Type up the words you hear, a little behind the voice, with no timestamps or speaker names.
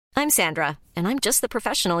I'm Sandra, and I'm just the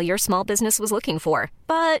professional your small business was looking for.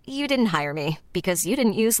 But you didn't hire me because you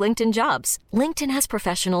didn't use LinkedIn Jobs. LinkedIn has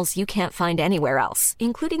professionals you can't find anywhere else,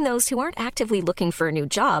 including those who aren't actively looking for a new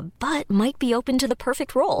job, but might be open to the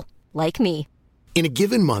perfect role, like me. In a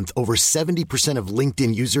given month, over 70% of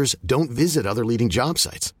LinkedIn users don't visit other leading job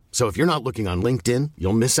sites. So if you're not looking on LinkedIn,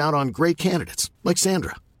 you'll miss out on great candidates like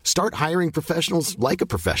Sandra. Start hiring professionals like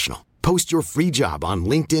a professional. Post your free job on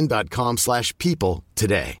linkedin.com/people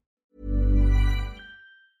today.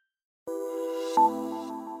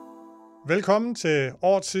 Velkommen til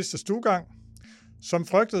årets sidste stuegang. Som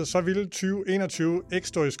frygtet, så ville 2021 ikke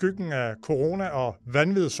stå i skyggen af corona og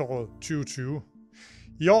vanvidsåret 2020.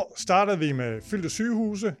 I år startede vi med fyldte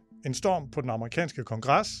sygehuse, en storm på den amerikanske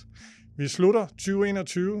kongres. Vi slutter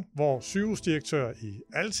 2021, hvor sygehusdirektører i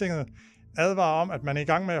Altinget advarer om, at man er i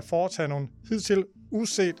gang med at foretage nogle hidtil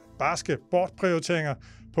uset barske bortprioriteringer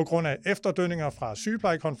på grund af efterdønninger fra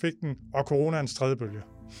sygeplejekonflikten og coronaens tredje bølge.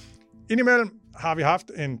 Indimellem har vi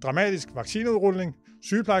haft en dramatisk vaccineudrulning,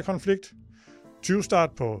 sygeplejekonflikt, 20-start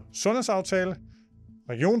på sundhedsaftale,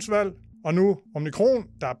 regionsvalg og nu omikron,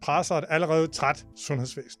 der presser et allerede træt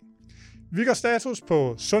sundhedsvæsen. Vi gør status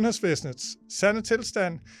på sundhedsvæsenets sande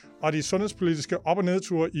tilstand og de sundhedspolitiske op- og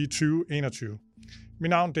nedture i 2021. Mit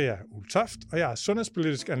navn det er Ulle Toft, og jeg er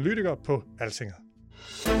sundhedspolitisk analytiker på Altinget.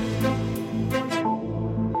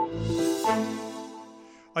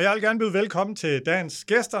 Og jeg vil gerne byde velkommen til dagens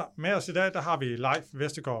gæster. Med os i dag der har vi Leif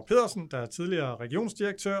Vestergaard Pedersen, der er tidligere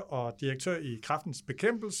regionsdirektør og direktør i Kræftens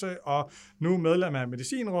Bekæmpelse, og nu medlem af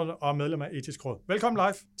Medicinrådet og medlem af Etisk Råd. Velkommen,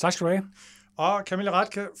 Leif. Tak skal du have. Og Camilla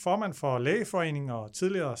Rathke, formand for Lægeforeningen og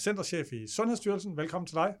tidligere centerchef i Sundhedsstyrelsen. Velkommen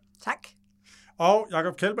til dig. Tak. Og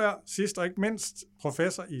Jakob Kjeldberg, sidst og ikke mindst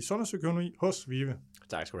professor i sundhedsøkonomi hos VIVE.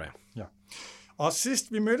 Tak skal du have. Ja. Og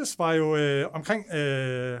sidst vi mødtes var jo omkring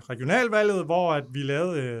regionalvalget, hvor at vi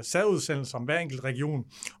lavede særudsendelser om hver enkelt region.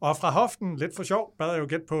 Og fra hoften, lidt for sjov, bad jeg jo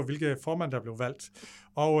gætte på, hvilke formand der blev valgt.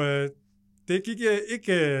 Og det gik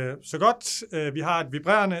ikke så godt. Vi har et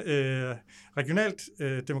vibrerende regionalt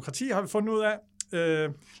demokrati, har vi fundet ud af.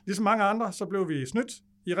 Ligesom mange andre, så blev vi snydt.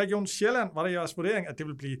 I Region Sjælland var det jeres vurdering, at det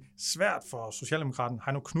ville blive svært for Socialdemokraten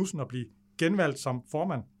Heino Knudsen at blive genvalgt som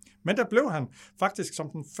formand. Men der blev han faktisk som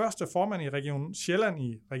den første formand i Region Sjælland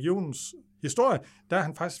i regionens historie, der er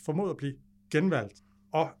han faktisk formået at blive genvalgt.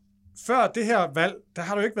 Og før det her valg, der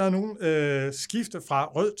har der jo ikke været nogen skifte fra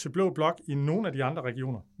rød til blå blok i nogen af de andre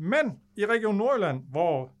regioner. Men i Region Nordjylland,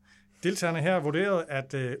 hvor deltagerne her vurderede,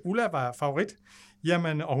 at Ulla var favorit,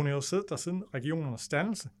 jamen, og hun er jo siddet der siden regionernes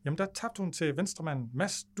dannelse, jamen der tabte hun til venstremanden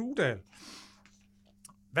Mads Dudal.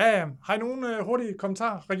 Har I nogen hurtige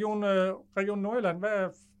kommentarer? Region Nordjylland,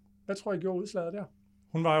 hvad tror I gjorde udslaget der?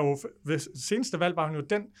 Hun var jo, ved seneste valg var hun jo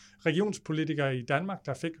den regionspolitiker i Danmark,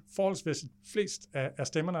 der fik forholdsvis flest af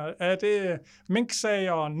stemmerne. Er det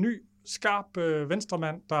minksag og ny, skarp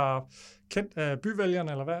venstremand, der er kendt af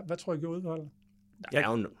byvælgerne, eller hvad tror I gjorde udvalget?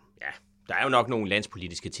 Der er jo nok nogle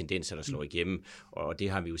landspolitiske tendenser, der slår igennem, og det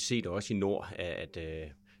har vi jo set også i nord, at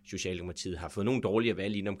Socialdemokratiet har fået nogle dårlige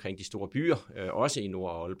valg ind omkring de store byer, også i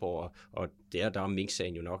Nord og Aalborg, og der er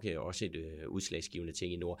Mink-sagen jo nok også et udslagsgivende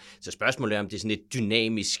ting i Nord. Så spørgsmålet er, om det er sådan et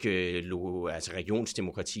dynamisk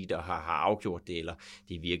regionsdemokrati, der har afgjort det, eller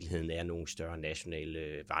det i virkeligheden er nogle større nationale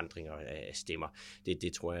vandringer af stemmer.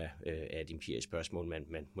 Det tror jeg er et empirisk spørgsmål,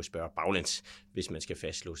 man må spørge baglæns, hvis man skal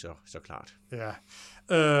fastslå så klart. Ja.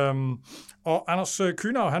 Og Anders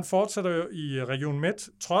Kühnau, han fortsætter jo i Region Midt,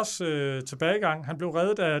 trods tilbagegang. Han blev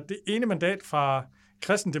reddet af det ene mandat fra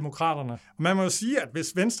Kristendemokraterne. Og man må jo sige, at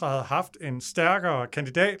hvis Venstre havde haft en stærkere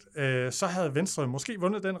kandidat, så havde Venstre måske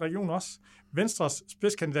vundet den region også. Venstres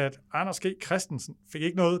spidskandidat, Anders G. Christensen, fik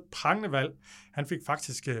ikke noget prangende valg. Han fik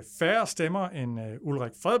faktisk færre stemmer end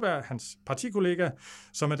Ulrik Fredberg, hans partikollega,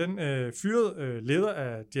 som er den fyrede leder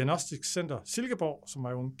af Diagnostisk Center Silkeborg, som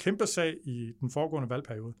var jo en kæmpe sag i den foregående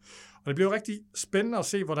valgperiode. Og det bliver rigtig spændende at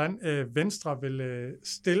se, hvordan Venstre vil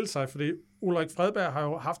stille sig, fordi Ulrik Fredberg har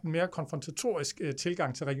jo haft en mere konfrontatorisk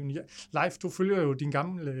tilgang til regionen. Leif, du følger jo din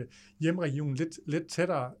gamle hjemregion lidt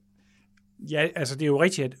tættere. Ja, altså det er jo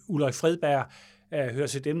rigtigt, at Ulrik Fredberg hører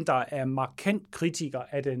til dem, der er markant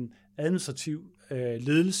kritikere af den administrative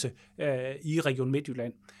ledelse i Region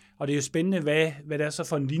Midtjylland. Og det er jo spændende, hvad det er så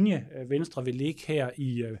for en linje, Venstre vil ligge her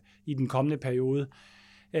i den kommende periode.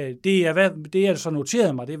 Det jeg så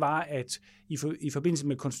noterede mig, det var, at i forbindelse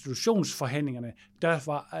med konstitutionsforhandlingerne, der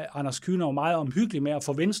var Anders Kühnau meget omhyggelig med at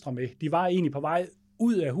få Venstre med. De var egentlig på vej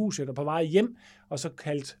ud af huset og på vej hjem, og så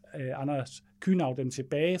kaldte Anders Kühnau dem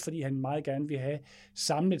tilbage, fordi han meget gerne vil have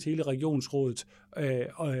samlet hele regionsrådet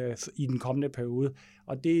i den kommende periode.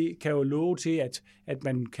 Og det kan jo love til, at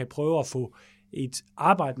man kan prøve at få et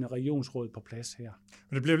arbejdende regionsråd på plads her.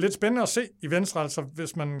 Men det bliver lidt spændende at se i Venstre, altså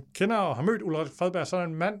hvis man kender og har mødt Ulrik Fredberg, så er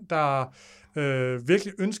en mand, der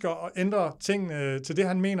virkelig ønsker at ændre tingene til det,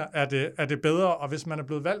 han mener er det bedre, og hvis man er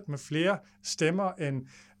blevet valgt med flere stemmer end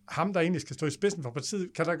ham, der egentlig skal stå i spidsen for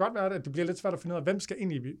partiet, kan der godt være, at det bliver lidt svært at finde ud af, hvem skal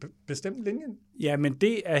egentlig bestemme linjen? Ja, men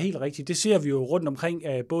det er helt rigtigt. Det ser vi jo rundt omkring,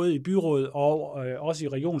 både i byrådet og også i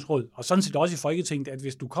regionsrådet, og sådan set også i Folketinget, at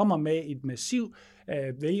hvis du kommer med et massiv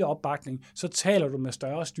vælgeropbakning, så taler du med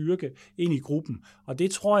større styrke ind i gruppen. Og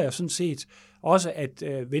det tror jeg sådan set også, at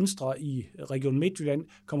Venstre i Region Midtjylland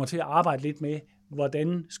kommer til at arbejde lidt med,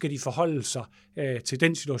 hvordan skal de forholde sig til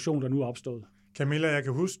den situation, der nu er opstået. Camilla, jeg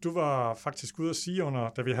kan huske, du var faktisk ude at sige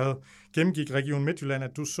da vi havde gennemgik Region Midtjylland,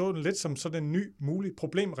 at du så den lidt som sådan en ny mulig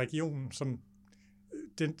problemregion, som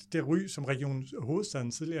det ry, som Region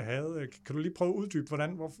Hovedstaden tidligere havde. Kan du lige prøve at uddybe,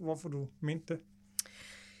 hvorfor du mente det?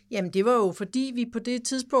 Jamen, det var jo fordi, vi på det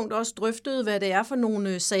tidspunkt også drøftede, hvad det er for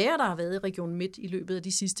nogle sager, der har været i Region Midt i løbet af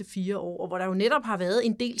de sidste 4 år, og hvor der jo netop har været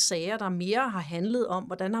en del sager, der mere har handlet om,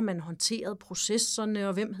 hvordan har man håndteret processerne,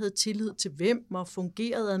 og hvem havde tillid til hvem, og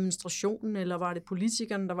fungerede administrationen, eller var det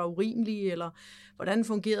politikerne, der var urimelige, eller hvordan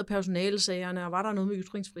fungerede personalesagerne, og var der noget med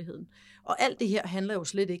ytringsfriheden. Og alt det her handler jo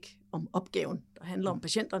slet ikke om opgaven. Der handler om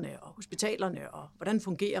patienterne og hospitalerne, og hvordan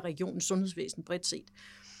fungerer regionens sundhedsvæsen bredt set.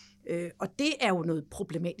 Og det er jo noget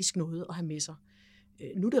problematisk noget at have med sig.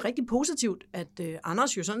 Nu er det rigtig positivt, at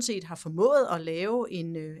Anders jo sådan set har formået at lave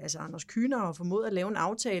Anders Kühner har formået at lave en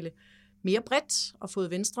aftale mere bredt og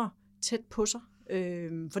fået Venstre tæt på sig.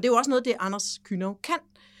 For det er jo også noget, det Anders Kühner kan.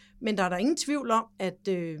 Men der er der ingen tvivl om, at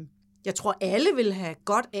jeg tror, alle vil have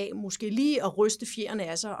godt af måske lige at ryste fjerne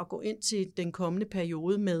af sig og gå ind til den kommende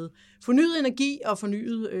periode med fornyet energi og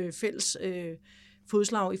fornyet fælles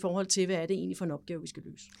fodslag i forhold til, hvad er det egentlig for en opgave, vi skal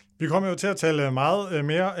løse. Vi kommer jo til at tale meget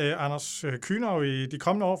mere Anders Kühner i de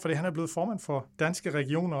kommende år, fordi han er blevet formand for Danske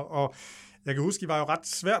Regioner, og jeg kan huske, I var jo ret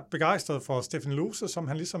svært begejstret for Steffen Lose, som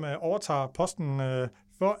han ligesom overtager posten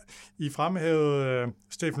for. I fremhævede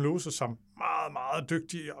Steffen Lose som meget, meget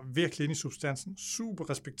dygtig og virkelig inde i substansen, super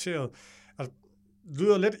respekteret. Altså,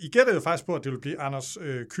 lyder lidt, I gættede jo faktisk på, at det ville blive Anders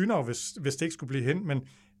Kühner, hvis det ikke skulle blive hen, men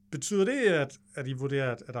betyder det, at I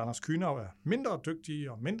vurderer, at Anders Kühner er mindre dygtig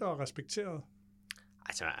og mindre respekteret?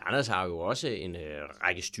 Altså, Anders har jo også en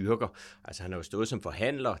række styrker. Altså, han har jo stået som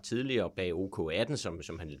forhandler tidligere bag OK18,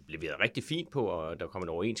 som han leverede rigtig fint på, og der kom en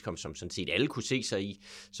overenskomst, som sådan set alle kunne se sig i.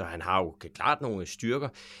 Så han har jo klart nogle styrker.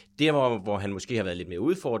 Der, hvor han måske har været lidt mere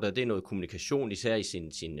udfordret, det er noget kommunikation, især i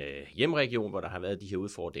sin hjemregion, hvor der har været de her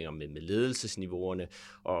udfordringer med ledelsesniveauerne.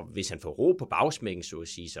 Og hvis han får ro på bagsmækken, så at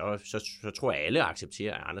sige, så tror jeg, alle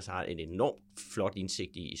accepterer, at Anders har en enormt flot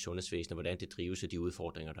indsigt i sundhedsvæsenet, hvordan det drives af de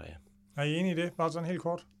udfordringer, der er. Er I enige i det? Bare sådan helt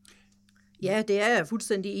kort. Ja, det er jeg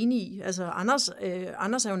fuldstændig enig i. Altså, Anders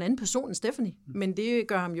er jo en anden person end Stephanie, men det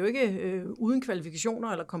gør ham jo ikke uden kvalifikationer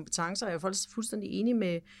eller kompetencer. Jeg er fuldstændig enig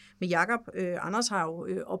med Jakob. Anders har jo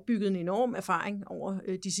opbygget en enorm erfaring over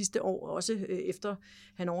de sidste år, også efter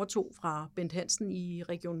han overtog fra Bent Hansen i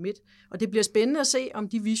Region Midt. Og det bliver spændende at se, om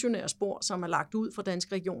de visionære spor, som er lagt ud fra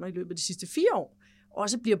Danske Regioner i løbet af de sidste 4 år,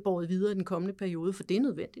 også bliver båret videre i den kommende periode, for det er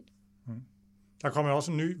nødvendigt. Der kommer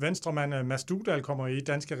også en ny venstremand, Mads Dudal, kommer i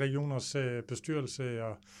Danske Regioners bestyrelse,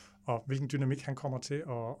 og hvilken dynamik han kommer til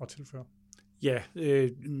at tilføre. Ja,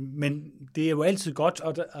 men det er jo altid godt,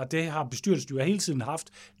 og det har bestyrelsen jo hele tiden haft,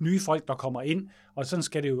 nye folk, der kommer ind, og sådan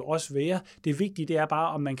skal det jo også være. Det vigtige, det er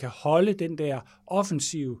bare, om man kan holde den der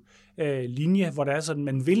offensive linje, hvor der er sådan,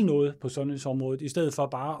 man vil noget på sundhedsområdet, i stedet for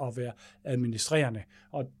bare at være administrerende.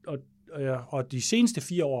 Og de seneste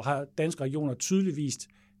 4 år har Danske Regioner tydeligt vist,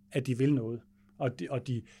 at de vil noget. Og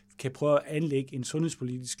de kan prøve at anlægge en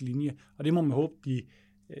sundhedspolitisk linje, og det må man håbe, de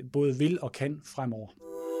både vil og kan fremover.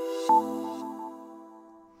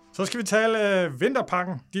 Så skal vi tale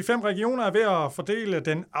vinterpakken. De 5 regioner er ved at fordele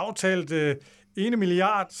den aftalte 1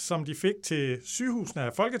 milliard, som de fik til sygehusene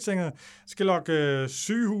af Folketinget, skal lokke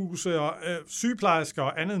sygehuse og sygeplejersker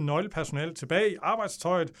og andet nøglepersonale tilbage i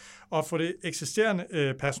arbejdstøjet og få det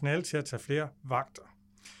eksisterende personale til at tage flere vagter.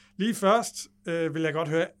 Lige først vil jeg godt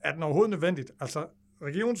høre, er den overhovedet nødvendigt? Altså,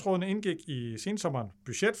 regionsrådene indgik i sensommeren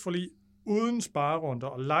budgetforlig uden sparerunder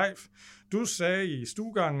og live. Du sagde i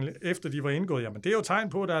stuegangen, efter de var indgået, jamen det er jo tegn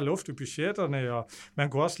på, at der er luft i budgetterne, og man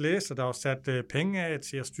kunne også læse, at der var sat penge af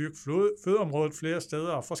til at styrke fødeområdet flere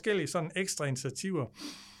steder, og forskellige sådan ekstra initiativer.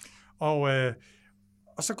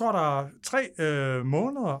 Og så går der 3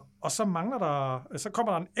 måneder, og så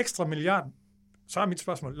kommer der en ekstra milliard. Så er mit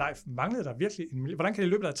spørgsmål, Leif, manglede der virkelig en milliard? Hvordan kan det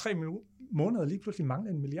i løbet af 3 måneder lige pludselig mangle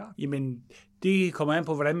en milliard? Jamen, det kommer an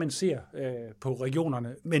på, hvordan man ser på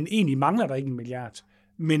regionerne. Men egentlig mangler der ikke en milliard.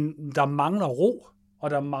 Men der mangler ro og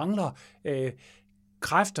der mangler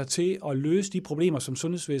kræfter til at løse de problemer, som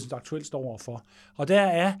sundhedsvæsenet aktuelt står overfor. Og der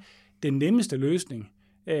er den nemmeste løsning,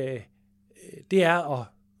 det er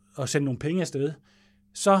at sende nogle penge afsted.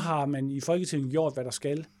 Så har man i Folketinget gjort, hvad der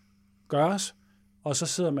skal gøres, og så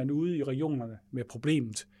sidder man ude i regionerne med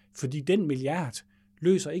problemet. Fordi den milliard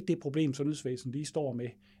løser ikke det problem, sundhedsvæsenet lige står med.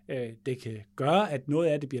 Det kan gøre, at noget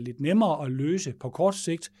af det bliver lidt nemmere at løse på kort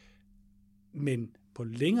sigt, men på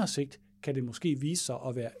længere sigt kan det måske vise sig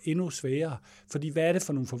at være endnu sværere. Fordi hvad er det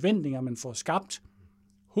for nogle forventninger, man får skabt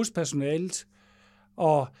hos personalet,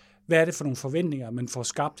 og hvad er det for nogle forventninger, man får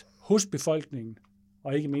skabt hos befolkningen,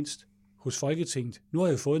 og ikke mindst hos Folketinget. Nu har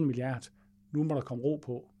jeg fået 1 milliard, nu må der komme ro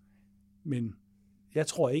på. Men jeg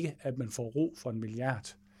tror ikke, at man får ro for 1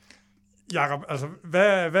 milliard. Jakob, altså,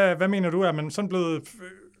 hvad mener du, er man sådan blevet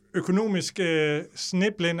økonomisk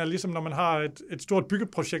sneblind, ligesom når man har et stort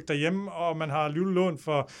byggeprojekt derhjemme, og man har lån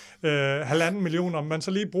for 1,5 million, og man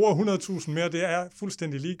så lige bruger 100.000 mere, det er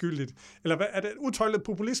fuldstændig ligegyldigt. Eller hvad, er det udtøjlet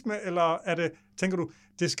populisme, eller er det, tænker du,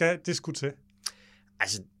 det skulle til?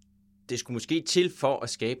 Altså, det skulle måske til for at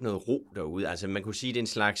skabe noget ro derude. Altså man kunne sige, det er en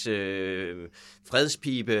slags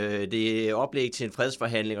fredspibe, det er oplæg til en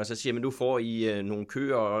fredsforhandling, og så siger man, nu får I nogle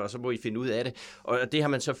køer, og så må I finde ud af det. Og det har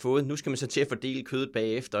man så fået. Nu skal man så til at fordele kødet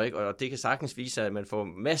bagefter, ikke? Og det kan sagtens vise, at man får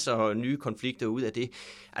masser af nye konflikter ud af det.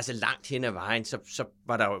 Altså langt hen ad vejen, så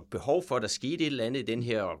var der jo behov for, at der skete et eller andet i den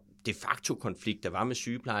her de facto konflikt, der var med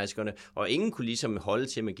sygeplejerskerne, og ingen kunne ligesom holde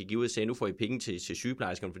til, at man gik ud og sagde, nu får I penge til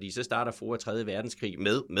sygeplejerskerne, fordi så starter 2. og 3. verdenskrig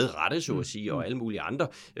med rette, så at sige, og alle mulige andre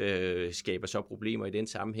skaber så problemer i den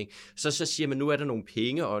sammenhæng. Så siger man, nu er der nogle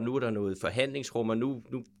penge, og nu er der noget forhandlingsrum, og nu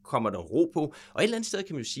kommer der ro på, og et eller andet sted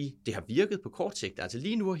kan man jo sige, det har virket på kort sigt. Altså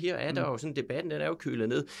lige nu og her er der jo sådan, debatten den er jo kølet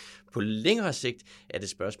ned. På længere sigt er det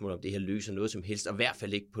spørgsmål, om det her løser noget som helst, og i hvert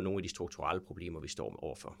fald ikke på nogle af de strukturelle problemer, vi står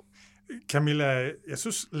overfor. Camilla, jeg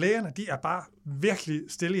synes, lægerne, de er bare virkelig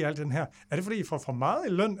stille i alt den her. Er det, fordi I får for meget i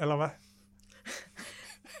løn, eller hvad?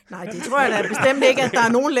 Nej, det tror jeg da bestemt ikke, at der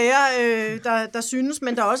er nogen læger, der synes,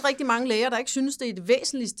 men der er også rigtig mange læger, der ikke synes, det er det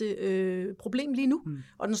væsentligste problem lige nu.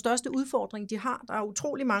 Og den største udfordring, de har, der er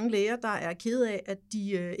utrolig mange læger, der er kede af, at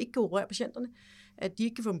de ikke kan operere patienterne, at de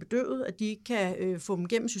ikke kan få dem bedøvet, at de ikke kan få dem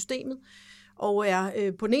gennem systemet, og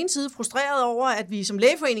er på den ene side frustreret over, at vi som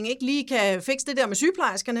lægeforening ikke lige kan fikse det der med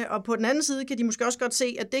sygeplejerskerne, og på den anden side kan de måske også godt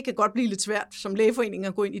se, at det kan godt blive lidt svært som lægeforening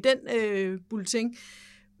at gå ind i den bulletin.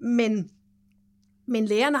 Men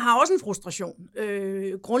lægerne har også en frustration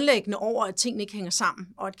grundlæggende over, at tingene ikke hænger sammen,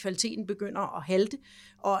 og at kvaliteten begynder at halte,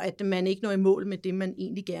 og at man ikke når i mål med det, man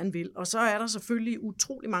egentlig gerne vil. Og så er der selvfølgelig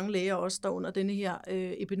utrolig mange læger også, der under denne her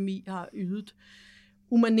epidemi har ydet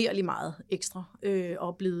umanerligt meget ekstra,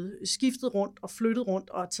 og blevet skiftet rundt og flyttet rundt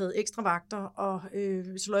og taget ekstra vagter og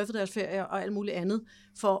sløjfet deres ferier og alt muligt andet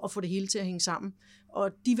for at få det hele til at hænge sammen.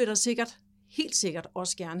 Og de vil da helt sikkert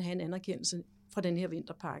også gerne have en anerkendelse fra den her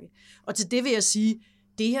vinterpakke. Og til det vil jeg sige,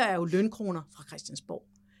 det her er jo lønkroner fra Christiansborg.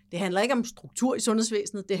 Det handler ikke om struktur i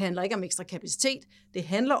sundhedsvæsenet, det handler ikke om ekstra kapacitet, det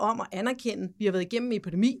handler om at anerkende, vi har været igennem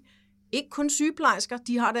epidemi. Ikke kun sygeplejersker,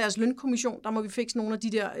 de har deres lønkommission, der må vi fikse nogle af de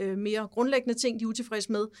der mere grundlæggende ting, de er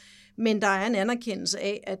utilfredse med. Men der er en anerkendelse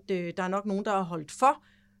af, at der er nok nogen, der har holdt for.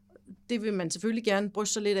 Det vil man selvfølgelig gerne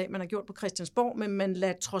bryste sig lidt af, man har gjort på Christiansborg, men man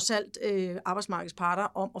lader trods alt arbejdsmarkedets parter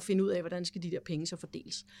om at finde ud af, hvordan skal de der penge så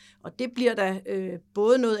fordeles. Og det bliver da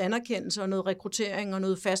både noget anerkendelse og noget rekruttering og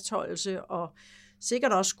noget fastholdelse og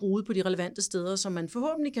sikkert også skruet på de relevante steder, så man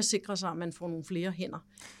forhåbentlig kan sikre sig, at man får nogle flere hænder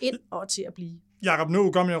ind og til at blive. Jakob,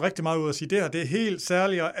 nu går man jo rigtig meget ud og sige, at det her det er helt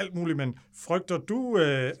særligt og alt muligt, men frygter du,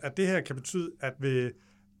 at det her kan betyde, at ved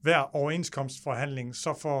hver overenskomstforhandling,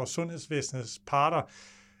 så får sundhedsvæsenets parter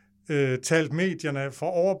talt medierne for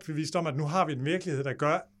overbevist om, at nu har vi en virkelighed, der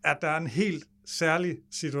gør, at der er en helt særlig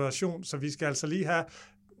situation, så vi skal altså lige have,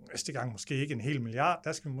 næste gang måske ikke 1 hel milliard,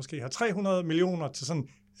 der skal vi måske have 300 millioner til sådan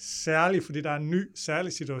særligt, fordi der er en ny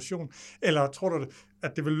særlig situation, eller tror du,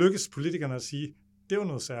 at det vil lykkes politikerne at sige, det er jo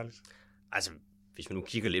noget særligt? Altså, hvis man nu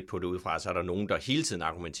kigger lidt på det udefra, så er der nogen, der hele tiden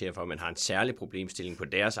argumenterer for, at man har en særlig problemstilling på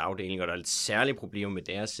deres afdeling, og der er et særligt problemer med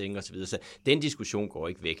deres seng osv. Så den diskussion går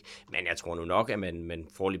ikke væk. Men jeg tror nu nok, at man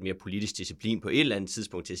får lidt mere politisk disciplin på et eller andet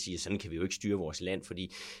tidspunkt til at sige, at sådan kan vi jo ikke styre vores land,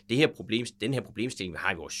 fordi den her problemstilling, vi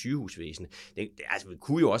har i vores sygehusvæsen, altså vi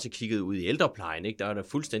kunne jo også have kigget ud i ældreplejen, ikke? Der er der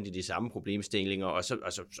fuldstændig de samme problemstillinger, og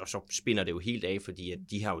så spinner det jo helt af, fordi at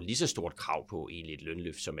de har jo lige så stort krav på egentlig et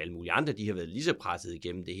lønløft som alle mulige andre. De har været lige så presset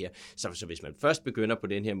igennem det her. Så hvis man først begynder på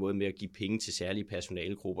den her måde med at give penge til særlige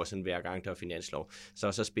personalegrupper, sådan hver gang der er finanslov,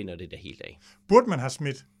 så spinner det der helt af. Burde man have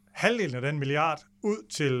smidt halvdelen af den milliard ud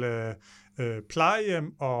til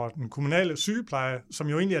plejehjem og den kommunale sygepleje, som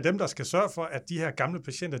jo egentlig er dem, der skal sørge for, at de her gamle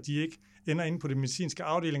patienter, de ikke ender inde på de medicinske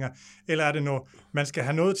afdelinger, eller er det noget, man skal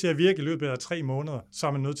have noget til at virke i løbet af 3 måneder, så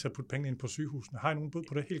er man nødt til at putte penge ind på sygehusene. Har I nogen bud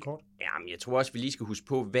på det helt kort? Jamen, jeg tror også, vi lige skal huske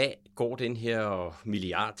på, hvad går den her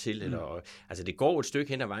milliard til? Eller, altså, det går et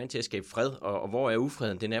stykke hen ad vejen til at skabe fred, og hvor er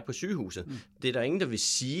ufreden? Den er på sygehuset. Det er der ingen, der vil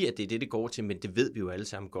sige, at det er det går til, men det ved vi jo alle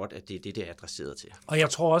sammen godt, at det er det er adresseret til. Og jeg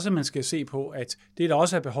tror også, at man skal se på, at det, der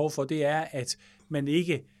også er behov for, det er, at man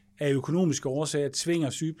ikke af økonomiske årsager tvinger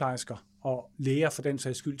sygeplejersker og læger for den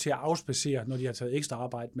sags skyld til at afspacere, når de har taget ekstra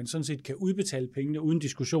arbejde, men sådan set kan udbetale pengene uden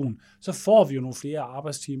diskussion, så får vi jo nogle flere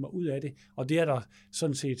arbejdstimer ud af det, og det er der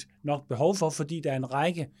sådan set nok behov for, fordi der er en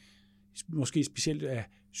række, måske specielt af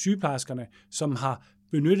sygeplejerskerne, som har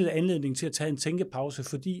benyttet anledningen til at tage en tænkepause,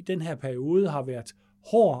 fordi den her periode har været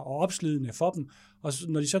hård og opslidende for dem, og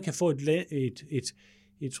når de så kan få et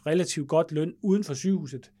relativt godt løn uden for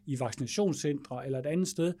sygehuset i vaccinationscentre eller et andet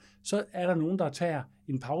sted, så er der nogen, der tager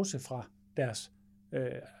en pause fra deres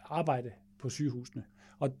arbejde på sygehusene.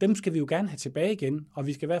 Og dem skal vi jo gerne have tilbage igen, og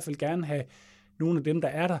vi skal i hvert fald gerne have nogle af dem, der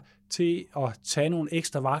er der, til at tage nogle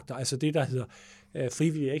ekstra vagter, altså det, der hedder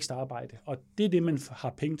frivillig ekstra arbejde. Og det er det, man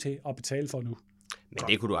har penge til at betale for nu. Men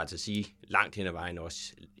det kunne du altså sige langt hen ad vejen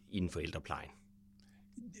også inden for ældreplejen.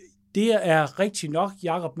 Det er rigtigt nok,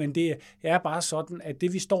 Jakob, men det er bare sådan, at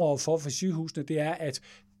det vi står overfor for sygehusene, det er, at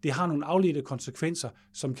det har nogle afledte konsekvenser,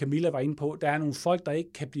 som Camilla var inde på. Der er nogle folk,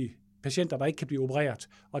 patienter, der ikke kan blive opereret,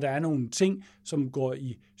 og der er nogle ting, som går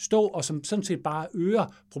i stå, og som sådan set bare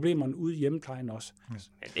øger problemerne ude i hjemmeplejen også.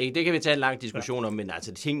 Det kan vi tage en lang diskussion om, men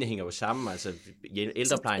altså tingene hænger jo sammen. Altså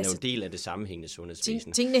ældreplejen er jo en del af det sammenhængende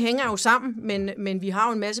sundhedsvæsen. Tingene hænger jo sammen, men vi har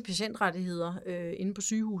jo en masse patientrettigheder inde på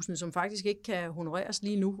sygehusene, som faktisk ikke kan honoreres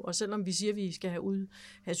lige nu, og selvom vi siger, at vi skal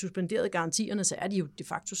have suspenderet garantierne, så er de jo de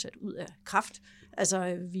facto sat ud af kraft.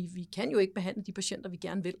 Altså, vi kan jo ikke behandle de patienter, vi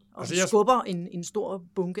gerne vil, og vi skubber en stor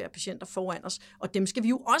bunke af patienter foran os, og dem skal vi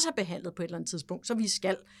jo også have behandlet på et eller andet tidspunkt, så vi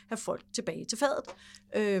skal have folk tilbage til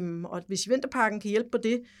fadet. Og hvis vinterpakken kan hjælpe på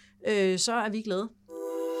det, så er vi glade.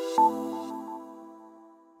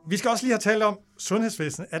 Vi skal også lige have talt om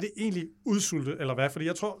sundhedsvæsenet. Er det egentlig udsultet, eller hvad? Fordi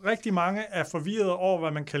jeg tror, rigtig mange er forvirret over,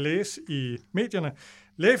 hvad man kan læse i medierne.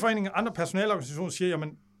 Lægeforeningen og andre personalorganisationer siger, jamen,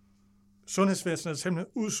 sundhedsvæsenet er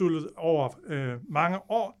simpelthen udsultet over mange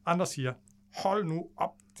år. Andre siger, hold nu op,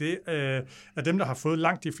 det er dem, der har fået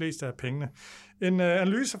langt de fleste af pengene. En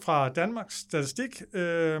analyse fra Danmarks Statistik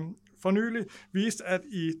for nylig viste, at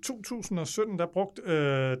i 2017, der brugte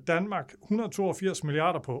Danmark 182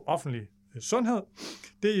 milliarder på offentlig sundhed.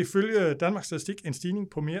 Det er ifølge Danmarks Statistik en stigning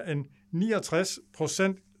på mere end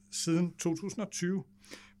 69% siden 2020.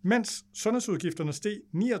 Mens sundhedsudgifterne steg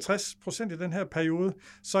 69% i den her periode,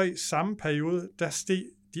 så i samme periode, der steg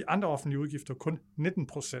de andre offentlige udgifter kun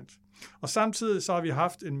 19%. Og samtidig så har vi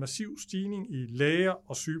haft en massiv stigning i læger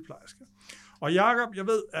og sygeplejersker. Og Jakob, jeg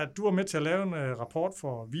ved, at du var med til at lave en rapport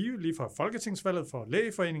for VIVE, lige for Folketingsvalget for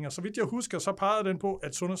Lægeforeninger. Så vidt jeg husker, så pegede den på,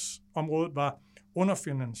 at sundhedsområdet var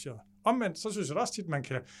underfinansieret. Omvendt, så synes jeg også tit, man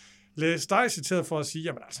kan læse dig citeret for at sige,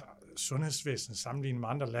 jamen altså, sundhedsvæsenet sammenlignet med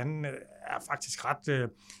andre lande er faktisk ret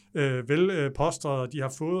velpostret, og de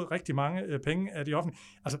har fået rigtig mange penge af de offentlige.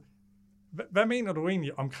 Altså, hvad mener du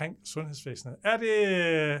egentlig omkring sundhedsvæsenet? Er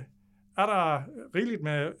der rigeligt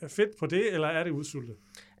med fedt på det, eller er det udsultet?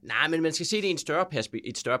 Nej, men man skal se det i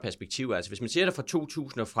et større perspektiv. Altså, hvis man ser det fra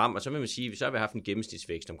 2000 og frem, og så vil man sige, så har vi haft en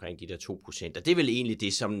gennemsnitsvækst omkring de der 2%. Og det er vel egentlig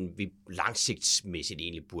det, som vi langsigtsmæssigt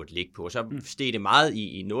egentlig burde ligge på. Og så steg det meget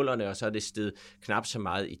i nullerne, og så er det steget knap så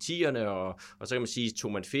meget i 10'erne. Og så kan man sige,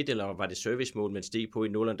 tog man fedt, eller var det servicemål, man steg på i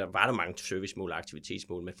nullerne? Der var der mange servicemål og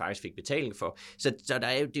aktivitetsmål, man faktisk fik betaling for. Så der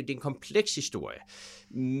er jo, det er en kompleks historie.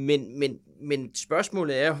 Men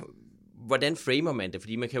spørgsmålet er, hvordan framer man det?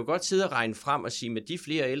 Fordi man kan jo godt sidde og regne frem og sige, med de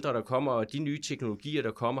flere ældre, der kommer, og de nye teknologier,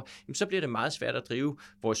 der kommer, jamen, så bliver det meget svært at drive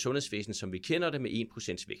vores sundhedsvæsen, som vi kender det, med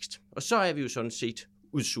 1% vækst. Og så er vi jo sådan set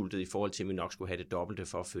udsultet i forhold til, at vi nok skulle have det dobbelte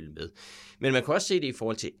for at følge med. Men man kan også se det i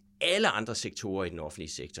forhold til alle andre sektorer i den offentlige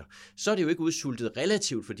sektor. Så er det jo ikke udsultet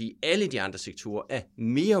relativt, fordi alle de andre sektorer er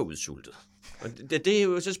mere udsultet. Og det er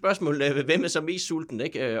jo så et spørgsmål, hvem er så mest sulten,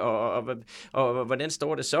 ikke? Og hvordan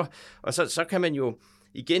står det så? Og så kan man jo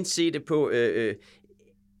igen se det på,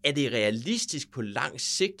 er det realistisk på lang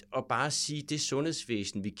sigt at bare sige, at det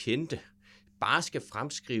sundhedsvæsen, vi kendte, bare skal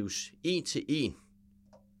fremskrives en til en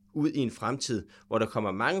ud i en fremtid, hvor der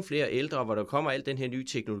kommer mange flere ældre, hvor der kommer al den her nye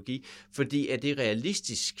teknologi, fordi er det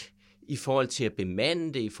realistisk i forhold til at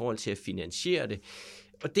bemande det, i forhold til at finansiere det?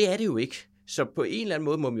 Og det er det jo ikke. Så på en eller anden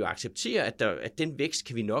måde må man jo acceptere, at den vækst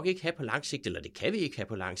kan vi nok ikke have på lang sigt, eller det kan vi ikke have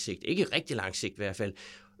på lang sigt, ikke rigtig lang sigt i hvert fald,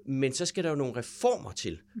 Men så skal der jo nogle reformer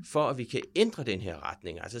til, for at vi kan ændre den her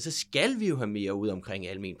retning. Altså, så skal vi jo have mere ud omkring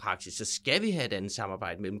almen praksis, så skal vi have et andet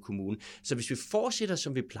samarbejde mellem kommunen. Så hvis vi fortsætter,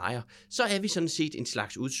 som vi plejer, så er vi sådan set en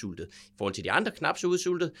slags udsultet. I forhold til de andre knap så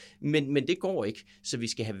udsultet, men det går ikke. Så vi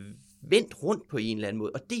skal have vendt rundt på en eller anden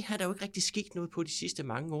måde. Og det har der jo ikke rigtig sket noget på de sidste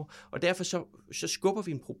mange år. Og derfor så skubber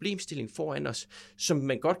vi en problemstilling foran os, som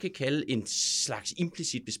man godt kan kalde en slags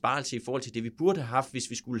implicit besparelse i forhold til det, vi burde have haft, hvis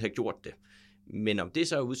vi skulle have gjort det. Men om det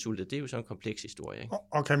så er udsultet, det er jo sådan en kompleks historie. Ikke?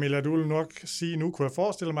 Og Camilla, du vil nok sige, nu kunne jeg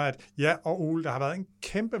forestille mig, at ja og Ole, der har været en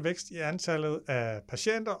kæmpe vækst i antallet af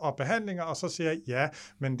patienter og behandlinger, og så siger jeg ja,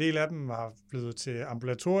 men en del af dem har blevet til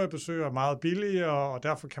ambulatoriebesøg og meget billigere, og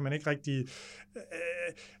derfor kan man ikke rigtig...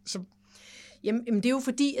 Jamen, det er jo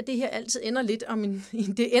fordi, at det her altid ender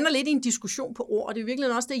lidt i en diskussion på ord, og det er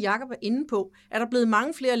virkelig også det, Jakob er inde på. Er der blevet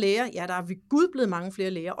mange flere læger? Ja, der er ved Gud blevet mange flere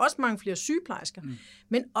læger, også mange flere sygeplejersker,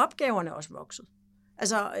 men opgaverne er også vokset.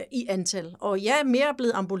 Altså i antal. Og ja, mere er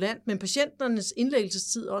blevet ambulant, men patienternes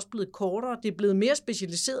indlæggelsestid er også blevet kortere. Det er blevet mere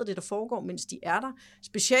specialiseret, det der foregår, mens de er der.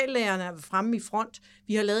 Speciallægerne er fremme i front.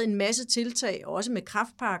 Vi har lavet en masse tiltag, også med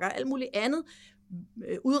kræftpakker og alt muligt andet,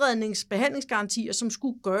 udrednings-behandlingsgarantier, som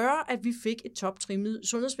skulle gøre, at vi fik et toptrimmet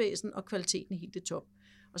sundhedsvæsen og kvaliteten helt det top.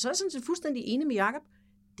 Og så er jeg sådan set fuldstændig enig med Jakob.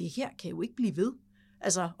 Det her kan jo ikke blive ved.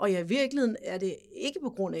 Altså, og i virkeligheden er det ikke på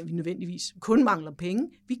grund af, at vi nødvendigvis kun mangler penge.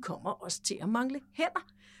 Vi kommer også til at mangle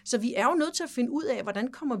hænder. Så vi er jo nødt til at finde ud af,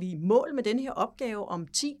 hvordan kommer vi i mål med den her opgave om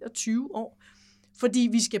 10 og 20 år. Fordi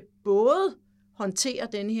vi skal både håndtere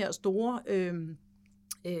den her store...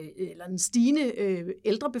 eller en stigende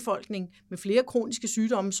ældrebefolkning med flere kroniske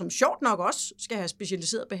sygdomme, som sjovt nok også skal have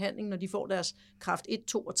specialiseret behandling, når de får deres kræft 1,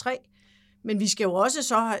 2 og 3. Men vi skal jo også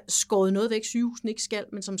så have skåret noget væk, sygehusen ikke skal,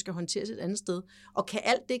 men som skal håndteres et andet sted. Og kan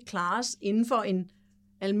alt det klares inden for en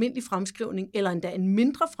almindelig fremskrivning, eller endda en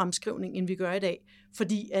mindre fremskrivning, end vi gør i dag,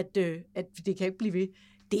 fordi at det kan ikke blive ved.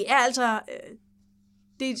 Det er altså...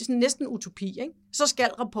 Det er sådan næsten utopi, ikke? Så skal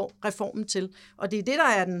reformen til. Og det er det, der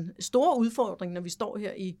er den store udfordring, når vi står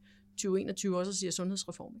her i 2021 også og siger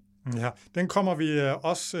sundhedsreform. Ja, den kommer vi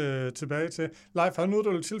også tilbage til. Leif, har du noget,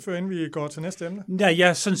 du vil tilføje, inden vi går til næste emne? Ja, jeg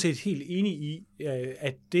er sådan set helt enig i,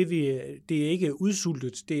 at det er ikke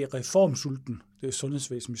udsultet, det er reformsulten, det er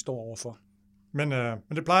sundhedsvæsen, vi står overfor. Men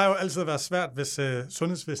det plejer jo altid at være svært, hvis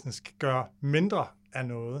sundhedsvæsenet skal gøre mindre af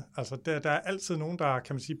noget. Altså, der er altid nogen, der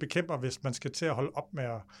kan man sige, bekæmper, hvis man skal til at holde op med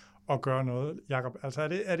at gøre noget, Jakob. Altså,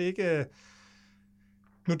 er det ikke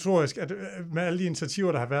notorisk, at med alle de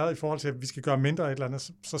initiativer, der har været i forhold til, at vi skal gøre mindre af et eller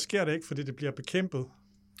andet, så sker det ikke, fordi det bliver bekæmpet?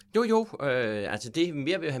 Jo, altså det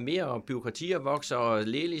mere vil have mere, og byråkratier vokser, og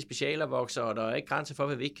lægelige specialer vokser, og der er ikke grænser for,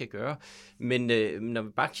 hvad vi ikke kan gøre. Men når vi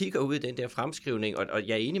bare kigger ud i den der fremskrivning, og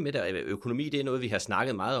jeg er enig med dig, at økonomi, det er noget, vi har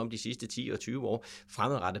snakket meget om de sidste 10 og 20 år.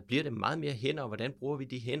 Fremadrettet bliver det meget mere hænder, og hvordan bruger vi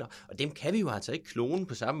de hænder? Og dem kan vi jo altså ikke klone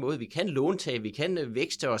på samme måde. Vi kan låntage, vi kan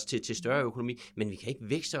vækste os til større økonomi, men vi kan ikke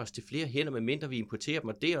vækste os til flere hænder, medmindre vi importerer dem,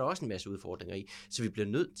 og det er der også en masse udfordringer i. Så vi bliver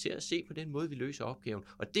nødt til at se på den måde, vi løser opgaven.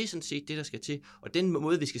 Og det er sådan set det, der skal til. Og den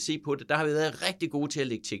måde, vi skal se på det, der har vi været rigtig gode til at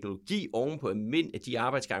lægge teknologi oven på de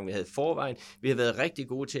arbejdsgange, vi havde forvejen. Vi har været rigtig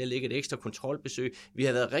gode til at lægge et ekstra kontrolbesøg. Vi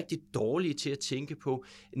har været rigtig dårlige til at tænke på,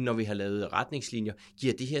 når vi har lavet retningslinjer,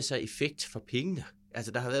 giver det her så effekt for pengene?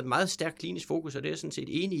 Altså, der har været et meget stærkt klinisk fokus, og det er jeg sådan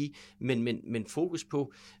set enig i, men fokus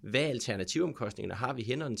på, hvad alternativomkostningerne har vi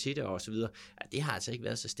hænderne til det og så videre, det har altså ikke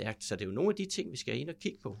været så stærkt. Så det er jo nogle af de ting, vi skal ind og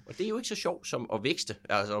kigge på. Og det er jo ikke så sjovt som at vækste,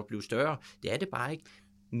 altså at blive større. Det er det bare ikke,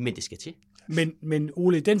 men det skal til. Men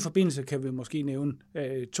Ole, i den forbindelse kan vi måske nævne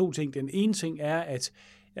to ting. Den ene ting er,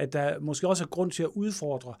 at der måske også er grund til at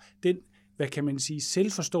udfordre den, hvad kan man sige,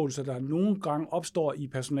 selvforståelse, der nogle gange opstår i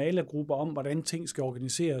personalegrupper om, hvordan ting skal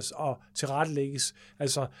organiseres og tilrettelægges.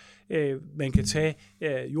 Altså, man kan tage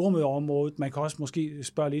jordmøderområdet, man kan også måske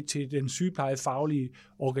spørge lidt til den sygeplejefaglige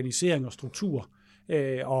organisering og struktur,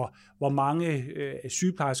 og hvor mange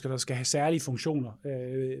sygeplejersker, der skal have særlige funktioner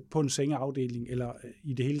på en sengeafdeling eller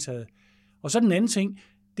i det hele taget. Og så den anden ting,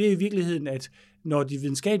 det er i virkeligheden, at når de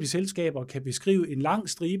videnskabelige selskaber kan beskrive en lang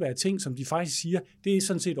stribe af ting, som de faktisk siger, det er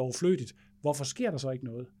sådan set overflødigt. Hvorfor sker der så ikke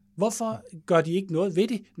noget? Hvorfor gør de ikke noget ved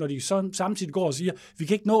det, når de så samtidig går og siger, vi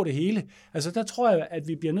kan ikke nå det hele? Altså der tror jeg, at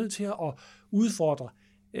vi bliver nødt til at udfordre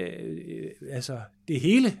det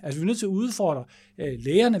hele. Altså vi er nødt til at udfordre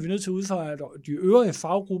lægerne, vi er nødt til at udfordre de øvrige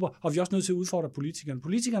faggrupper, og vi er også nødt til at udfordre politikerne.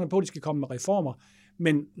 Politikerne på, at de skal komme med reformer,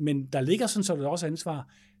 men der ligger sådan så der også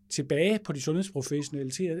ansvar tilbage på de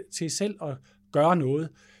sundhedsprofessionelle til selv at gøre noget.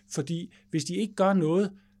 Fordi hvis de ikke gør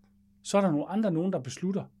noget, så er der nogen, der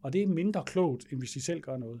beslutter, og det er mindre klogt, end hvis de selv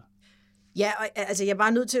gør noget. Ja, og, altså jeg er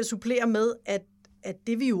bare nødt til at supplere med, at at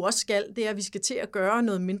det vi jo også skal, det er, at vi skal til at gøre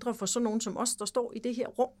noget mindre for sådan nogen som os, der står i det her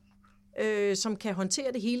rum, som kan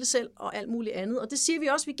håndtere det hele selv og alt muligt andet. Og det siger vi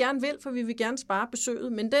også, vi gerne vil, for vi vil gerne spare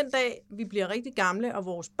besøget. Men den dag, vi bliver rigtig gamle, og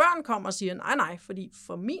vores børn kommer og siger, nej, fordi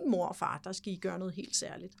for min mor og far, der skal I gøre noget helt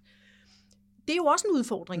særligt. Det er jo også en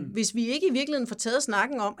udfordring, hvis vi ikke i virkeligheden får taget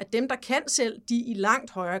snakken om, at dem, der kan selv, de i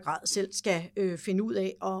langt højere grad selv skal finde ud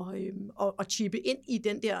af og chippe ind i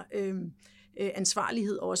den der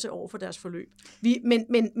ansvarlighed også over for deres forløb.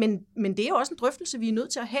 Men det er jo også en drøftelse, vi er nødt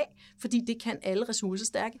til at have, fordi det kan alle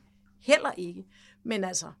ressourcestærke heller ikke. Men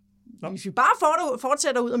altså, hvis vi bare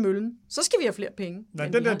fortsætter ud af møllen, så skal vi have flere penge.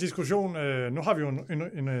 Men den der diskussion, nu har vi jo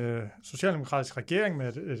en socialdemokratisk regering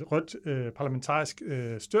med et rødt parlamentarisk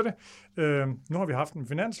støtte. Nu har vi haft en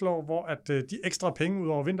finanslov, hvor at de ekstra penge ud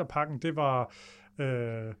over vinterpakken, det var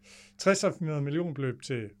 60 millioner beløb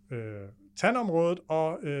til tandområdet,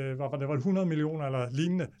 og det var 100 millioner eller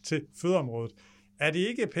lignende til fødeområdet. Er det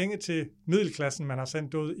ikke penge til middelklassen, man har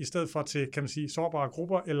sendt ud, i stedet for til, kan man sige, sårbare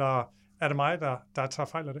grupper, eller er det mig, der tager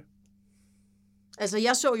fejl af det? Altså,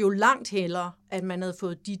 jeg så jo langt hellere, at man havde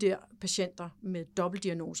fået de der patienter med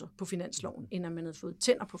dobbeltdiagnoser på finansloven, end at man havde fået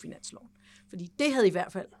tænder på finansloven. Fordi det havde i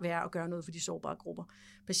hvert fald været at gøre noget for de sårbare grupper.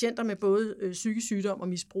 Patienter med både psykisk sygdom og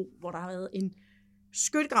misbrug, hvor der har været en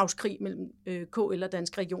skyttegravskrig mellem KL og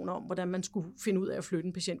Danske Regioner om, hvordan man skulle finde ud af at flytte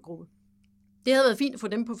en patientgruppe. Det havde været fint at få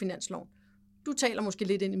dem på finansloven. Du taler måske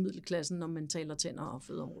lidt ind i middelklassen, når man taler tænder og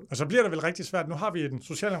fødeområdet. Og så bliver det vel rigtig svært. Nu har vi en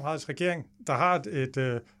socialdemokratisk regering, der har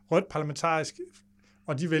et rødt parlamentarisk,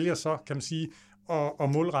 og de vælger så, kan man sige, at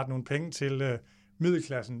målrette nogle penge til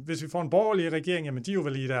middelklassen. Hvis vi får en borgerlig regering, jamen de er jo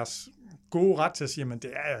vel i deres gode ret til at sige, at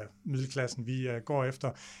det er middelklassen, vi går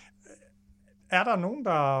efter. Er der nogen,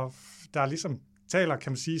 der ligesom taler,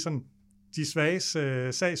 kan man sige, sådan de svages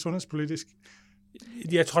sag sundhedspolitisk?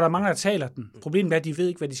 Jeg tror, der er mange, der taler den. Problemet er, at de ved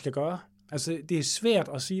ikke, hvad de skal gøre. Altså, det er svært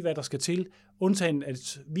at sige, hvad der skal til, undtagen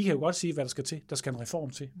at vi kan jo godt sige, hvad der skal til. Der skal en reform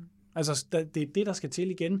til. Altså, det er det, der skal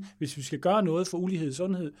til igen. Hvis vi skal gøre noget for ulighed i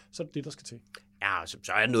sundhed, så er det det, der skal til. Ja,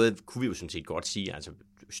 så er noget, kunne vi jo sådan set godt sige, altså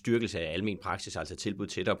styrkelse af almen praksis, altså tilbud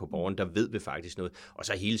tættere på borgeren, der ved vi faktisk noget, og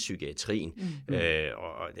så hele psykiatrien.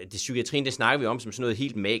 Og psykiatrien, det snakker vi om som sådan noget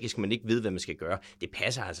helt magisk, man ikke ved, hvad man skal gøre. Det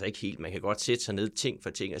passer altså ikke helt. Man kan godt sætte sig ned ting for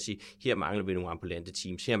ting og sige, her mangler vi nogle ambulante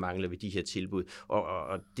teams, her mangler vi de her tilbud,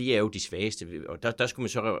 og det er jo de svageste, og der skulle man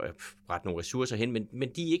så rette nogle ressourcer hen, men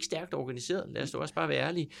de er ikke stærkt organiseret. Lad os da også bare være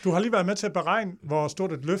ærlige. Du har lige været med til at beregne, hvor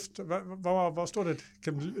stort et løft, hvor stort et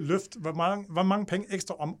løft, hvor mange penge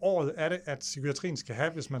ekstra om året er det, at psykiatrien skal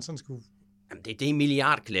have, hvis man sådan skulle... Jamen, det er i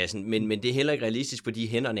milliardklassen, men det er heller ikke realistisk, fordi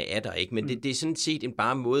hænderne er der ikke. Men det er sådan set en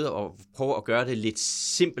bare måde at prøve at gøre det lidt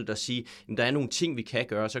simpelt og sige, at der er nogle ting, vi kan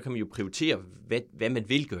gøre, så kan man jo prioritere, hvad man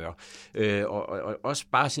vil gøre. Og også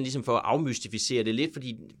bare sådan ligesom for at afmystificere det lidt,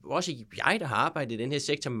 fordi også jeg, der har arbejdet i den her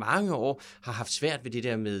sektor mange år, har haft svært ved det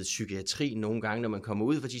der med psykiatri nogle gange, når man kommer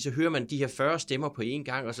ud, fordi så hører man de her 40 stemmer på én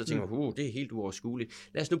gang, og så tænker man, det er helt uoverskueligt.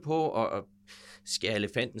 Lad os nu prøve at skære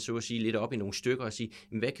elefanten, så at sige, lidt op i nogle stykker og sige,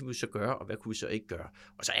 hvad kan vi så gøre, og hvad kunne vi så ikke gøre?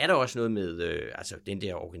 Og så er der også noget med altså den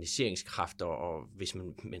der organiseringskraft, og hvis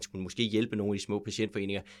man skulle måske hjælpe nogle af de små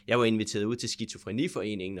patientforeninger. Jeg var inviteret ud til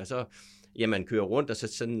Skizofreniforeningen, og så man kører rundt, og så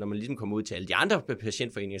sådan, når man ligesom kommer ud til alle de andre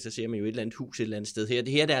patientforeninger, så ser man jo et eller andet hus et eller andet sted her.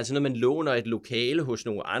 Det her det er altså noget, man låner et lokale hos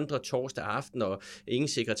nogle andre torsdag aften, og ingen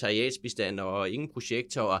sekretariatsbistand, og ingen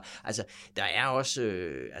projektor. Og, altså, der er også,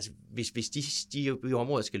 hvis de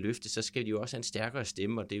områder skal løfte, så skal de jo også have en stærkere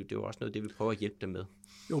stemme, og det er jo også noget, det vi prøver at hjælpe dem med.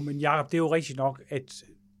 Jo, men Jacob, det er jo rigtigt nok, at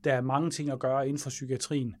der er mange ting at gøre inden for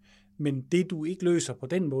psykiatrien. Men det, du ikke løser på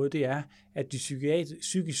den måde, det er, at de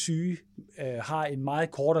psykisk syge har en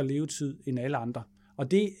meget kortere levetid end alle andre.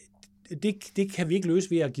 Og det kan vi ikke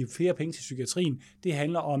løse ved at give flere penge til psykiatrien. Det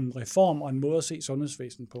handler om en reform og en måde at se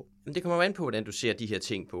sundhedsvæsenet på. Men det kommer jo an på, hvordan du ser de her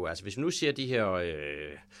ting på. Altså hvis vi nu ser de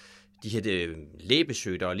her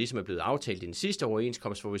lægebesøg, der ligesom er blevet aftalt i den sidste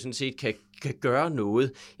overenskomst, hvor vi sådan set kan gøre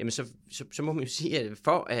noget, jamen så må man jo sige, at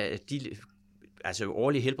for at de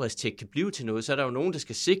årlige helbredstjek kan blive til noget, så er der jo nogen, der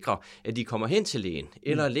skal sikre, at de kommer hen til lægen,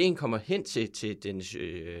 eller lægen kommer hen til den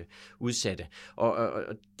udsatte.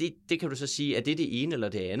 Og det kan du så sige, at det er det ene eller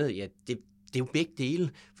det andet? Ja, det er jo begge dele,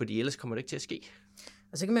 fordi ellers kommer det ikke til at ske.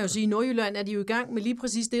 Og så kan man jo sige, at i Nordjylland er de jo i gang med lige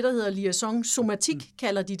præcis det, der hedder liaison somatik,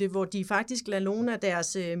 kalder de det, hvor de faktisk lader nogle af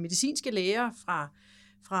deres medicinske læger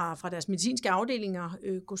fra deres medicinske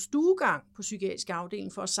afdelinger gå stuegang på psykiatrisk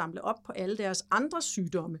afdeling for at samle op på alle deres andre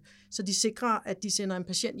sygdomme, så de sikrer, at de sender en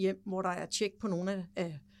patient hjem, hvor der er tjek på nogle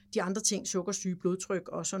af de andre ting, sukkersyge, blodtryk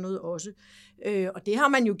og sådan noget også. Og det har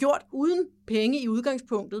man jo gjort uden penge i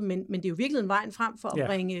udgangspunktet, men det er jo virkelig en vejen frem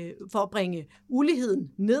for at bringe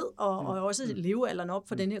uligheden ned og også levealderen op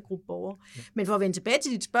for den her gruppe borgere. Men for at vende tilbage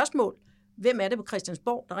til dit spørgsmål, hvem er det på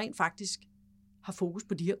Christiansborg, der rent faktisk har fokus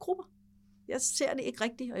på de her grupper? Jeg ser det ikke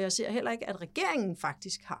rigtigt, og jeg ser heller ikke, at regeringen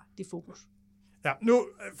faktisk har det fokus. Ja, nu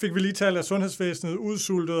fik vi lige talt af sundhedsvæsenet,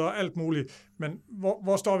 udsultet og alt muligt, men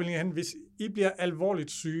hvor står vi lige hen, hvis I bliver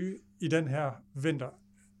alvorligt syge i den her vinter?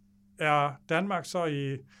 Er Danmark så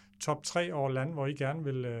i top 3 over lande, hvor I gerne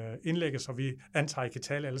vil indlægge, så vi antager, I kan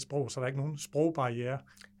tale alle sprog, så der er ikke nogen sprogbarriere?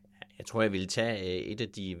 Jeg tror, jeg ville tage et af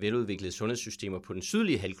de veludviklede sundhedssystemer på den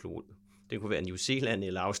sydlige halvklode. Det kunne være New Zealand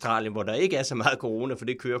eller Australien, hvor der ikke er så meget corona, for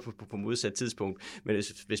det kører på modsat tidspunkt. Men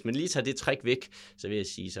hvis man lige tager det træk væk, så vil jeg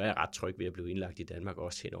sige, så er jeg ret tryg ved at blive indlagt i Danmark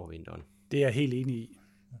også hen over vinteren. Det er jeg helt enig i.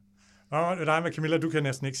 Og dig med Camilla, du kan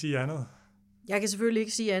næsten ikke sige andet. Jeg kan selvfølgelig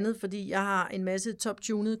ikke sige andet, fordi jeg har en masse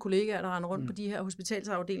top-tunede kollegaer, der render rundt på de her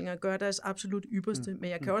hospitalsafdelinger og gør deres absolut ypperste. Men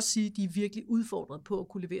jeg kan også sige, at de er virkelig udfordret på at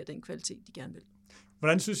kunne levere den kvalitet, de gerne vil.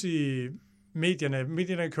 Hvordan synes I medierne?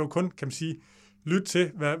 Medierne kan jo kun, kan man sige, lytte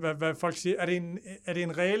til, hvad folk siger. Er det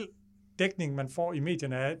en reel dækning, man får i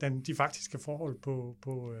medierne af de faktiske forhold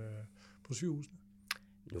på sygehusene?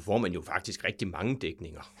 Nu får man jo faktisk rigtig mange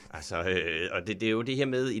dækninger. Altså, og det er jo det her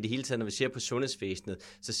med, i det hele taget, når vi ser på sundhedsvæsenet,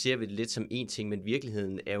 så ser vi det lidt som én ting, men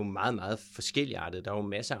virkeligheden er jo meget, meget forskelligartet. Der er jo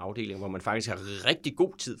masser af afdelinger, hvor man faktisk har rigtig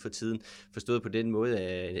god tid for tiden, forstået på den måde,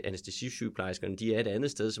 at anæstesisygeplejerskerne, de er et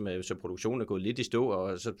andet sted, så produktionen er gået lidt i stå,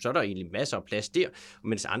 og så er der egentlig masser af plads der,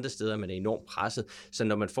 mens andre steder man er enormt presset. Så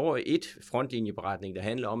når man får et frontlinjeberetning, der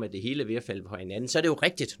handler om, at det hele er ved at falde på hinanden, så er det jo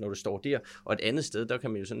rigtigt, når du står der, og et andet sted, der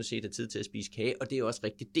kan man jo sådan set have tid til at spise kage, og det er også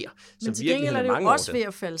rigtigt der. Men til gengæld er det jo også ved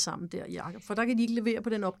at falde sammen der, Jakob, for der kan de ikke levere på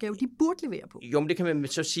den opgave, de burde levere på. Jo, men det kan man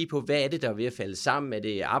så sige på, hvad er det, der er ved at falde sammen? Er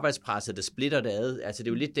det arbejdspresset, der splitter det ad? Altså, det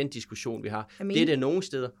er jo lidt den diskussion, vi har. Det er det nogle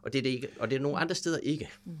steder, og det er det ikke, og det er nogle andre steder ikke.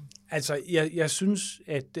 Altså, jeg synes,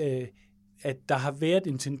 at der har været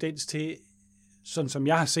en tendens til, sådan som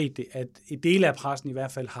jeg har set det, at et del af pressen i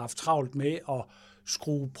hvert fald har haft travlt med at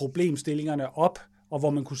skrue problemstillingerne op, og hvor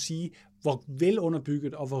man kunne sige, hvor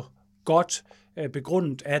velunderbygget og hvor godt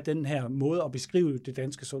begrundet af den her måde at beskrive det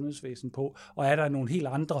danske sundhedsvæsen på, og er der nogle helt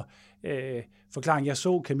andre forklaringer. Jeg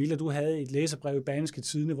så, Camilla, du havde et læserbrev i Berlingske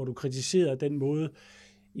Tidende, hvor du kritiserede den måde,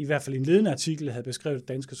 i hvert fald en ledende artikel havde beskrevet det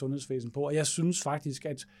danske sundhedsvæsen på, og jeg synes faktisk,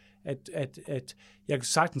 at jeg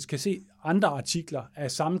sagtens kan se andre artikler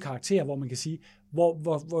af samme karakter, hvor man kan sige,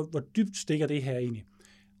 hvor dybt stikker det her egentlig.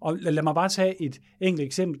 Og lad mig bare tage et enkelt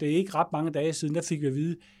eksempel. Det er ikke ret mange dage siden, der fik vi at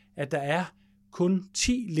vide, at der er kun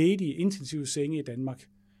 10 ledige intensive senge i Danmark.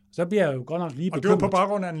 Så bliver jeg jo godt nok lige bekymret. Og det var på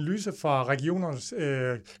baggrund af analyse fra regionernes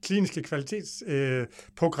kliniske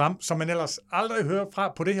kvalitetsprogram, som man ellers aldrig hører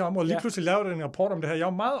fra på det her område. Lige pludselig lavede en rapport om det her. Jeg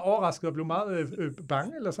var meget overrasket og blev meget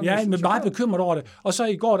bange. Eller sådan. Ja, men meget bekymret over det. Og så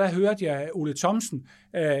i går, der hørte jeg Ole Thomsen,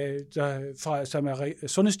 som er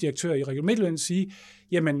sundhedsdirektør i Region Midtjylland, sige,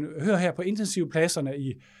 jamen hør her på intensivpladserne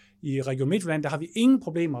i Region Midtjylland, der har vi ingen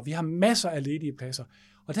problemer. Vi har masser af ledige pladser.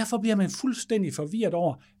 Og derfor bliver man fuldstændig forvirret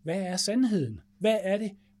over, hvad er sandheden? Hvad er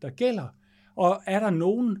det, der gælder? Og er der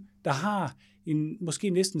nogen, der har en måske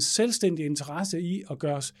næsten selvstændig interesse i at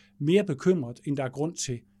gøre os mere bekymret, end der er grund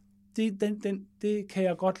til? Det kan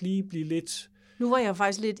jeg godt lige blive lidt... Nu var jeg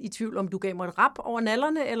faktisk lidt i tvivl, om du gav mig et rap over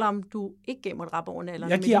nallerne, eller om du ikke gav mig et rap over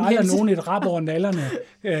nallerne. Jeg giver aldrig nogen et rap over nallerne,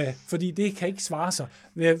 fordi det kan ikke svare sig.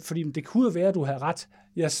 Fordi det kunne være, at du havde ret.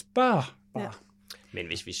 Jeg spørger bare. Ja. Men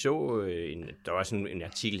hvis vi så, der var sådan en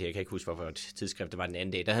artikel her, jeg kan ikke huske, hvorfor et tidsskrift, der var den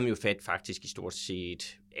anden dag, der havde man jo fat faktisk i stort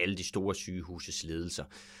set alle de store sygehuses ledelser.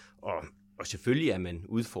 Og selvfølgelig er man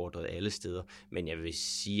udfordret alle steder, men jeg vil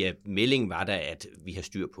sige, at meldingen var der, at vi har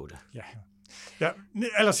styr på det. Ja,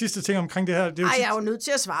 aller sidste ting omkring det her. Det er jeg er jo nødt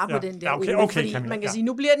til at svare på den der. Okay, fordi man kan sige,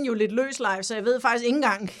 nu bliver den jo lidt løs live, så jeg ved faktisk ikke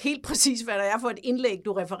engang helt præcis, hvad der er for et indlæg,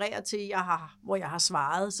 du refererer til, hvor jeg har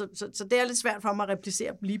svaret. Så det er lidt svært for mig at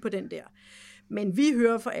replicere lige på den der. Men vi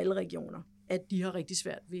hører fra alle regioner, at de har rigtig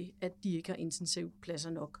svært ved, at de ikke har intensivpladser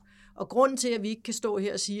nok. Og grunden til, at vi ikke kan stå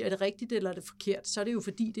her og sige, er det rigtigt eller er det forkert, så er det jo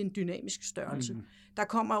fordi, det er en dynamisk størrelse. Der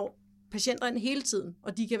kommer jo patienter ind hele tiden,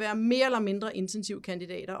 og de kan være mere eller mindre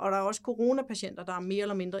intensivkandidater, og der er også coronapatienter, der er mere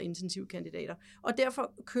eller mindre intensivkandidater. Og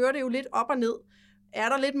derfor kører det jo lidt op og ned. Er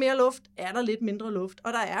der lidt mere luft? Er der lidt mindre luft?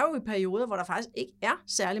 Og der er jo i perioder, hvor der faktisk ikke er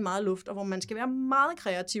særlig meget luft, og hvor man skal være meget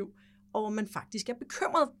kreativ, og hvor man faktisk er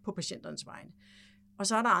bekymret på patienternes vegne. Og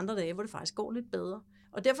så er der andre dage, hvor det faktisk går lidt bedre.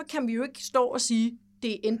 Og derfor kan vi jo ikke stå og sige,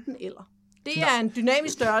 det er enten eller. Det er en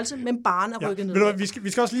dynamisk størrelse, men barn er rykket ned. Vi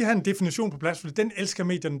skal også lige have en definition på plads, for den elsker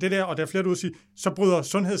medierne, det der, og der er flere, du siger, så bryder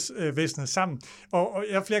sundhedsvæsenet sammen. Og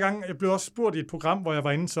jeg flere gange blev også spurgt i et program, hvor jeg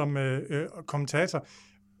var inde som kommentator,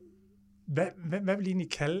 hvad vil I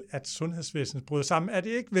egentlig kalde, at sundhedsvæsenet bryder sammen? Er det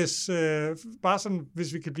ikke,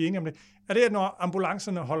 hvis vi kan blive enige om det, er det, at når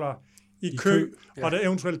ambulancerne holder i kø, og der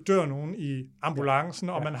eventuelt dør nogen i ambulancen,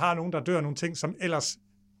 og man har nogen, der dør nogle ting, som ellers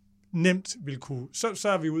nemt vil kunne, så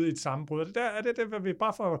er vi ude i et sammenbrud. Er det vi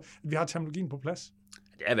bare for, at vi har terminologien på plads?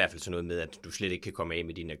 Det er i hvert fald sådan noget med, at du slet ikke kan komme af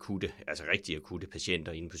med dine rigtig akutte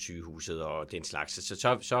patienter inde på sygehuset og den slags.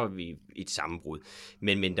 Så er vi i et sammenbrud.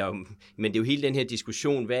 Men det er jo hele den her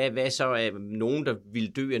diskussion, hvad så er nogen, der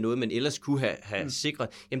vil dø af noget, man ellers kunne have sikret?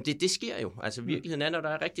 Jamen det sker jo. Altså virkeligheden er, når der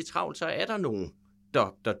er rigtig travlt, så er der nogen,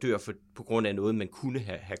 der dør på grund af noget, man kunne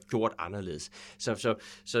have gjort anderledes.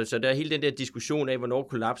 Så der er hele den der diskussion af, hvornår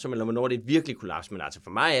kollapser man, eller hvornår det er virkelig kollaps. Men altså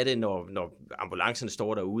for mig er det, når ambulancerne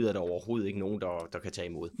står derude, er der overhovedet ikke nogen, der kan tage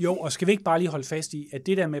imod. Jo, og skal vi ikke bare lige holde fast i, at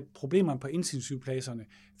det der med problemerne på intensivpladserne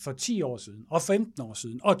for 10 år siden, og 15 år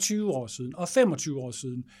siden, og 20 år siden, og 25 år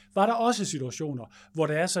siden, var der også situationer, hvor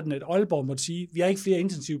der er sådan, at Aalborg måtte sige, vi har ikke flere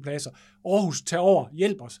intensivpladser. Aarhus, tag over,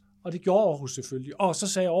 hjælp os. Og det gjorde Aarhus selvfølgelig. Og så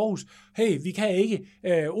sagde Aarhus, hey, vi kan ikke,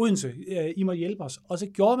 Odense, I må hjælpe os. Og så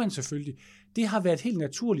gjorde man selvfølgelig. Det har været helt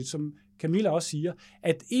naturligt, som Camilla også siger,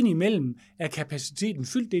 at indimellem er kapaciteten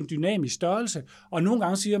fyldt, det er en dynamisk størrelse, og nogle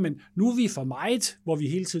gange siger man, nu er vi for meget, hvor vi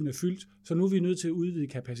hele tiden er fyldt, så nu er vi nødt til at udvide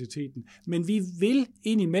kapaciteten. Men vi vil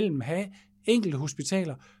indimellem have enkelte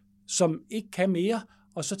hospitaler, som ikke kan mere,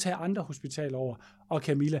 og så tage andre hospitaler over. Og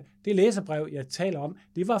Camilla, det læserbrev, jeg taler om,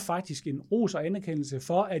 det var faktisk en ros og anerkendelse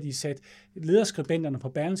for, at I satte lederskribenterne på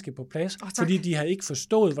Berlingske på plads, fordi de havde ikke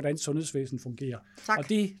forstået, hvordan sundhedsvæsenet fungerer. Tak. Og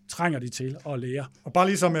det trænger de til at lære. Og bare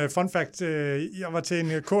ligesom fun fact, jeg var til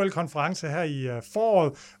en KL-konference her i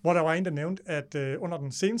foråret, hvor der var en, der nævnte, at under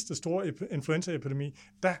den seneste store influenzaepidemi,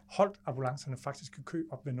 der holdt ambulancerne faktisk i kø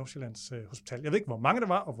op ved Nordsjællands Hospital. Jeg ved ikke, hvor mange der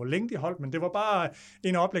var, og hvor længe de holdt, men det var bare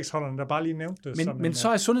en af oplægsholderne, der bare lige nævnte det. Men så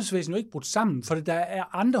er sundhedsvæsenet jo ikke brudt sammen, for der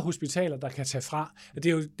er andre hospitaler, der kan tage fra. Det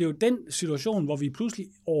er jo den situation, hvor vi pludselig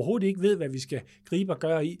overhovedet ikke ved, hvad vi skal gribe og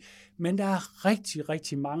gøre i. Men der er rigtig,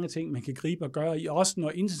 rigtig mange ting, man kan gribe og gøre i. Også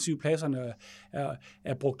når intensivpladserne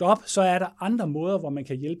er brugt op, så er der andre måder, hvor man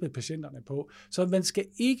kan hjælpe patienterne på. Så man skal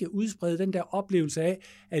ikke udsprede den der oplevelse af,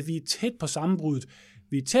 at vi er tæt på sammenbruddet.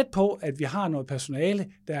 Vi er tæt på, at vi har noget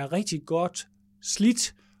personale, der er rigtig godt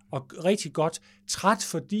slidt og rigtig godt træt,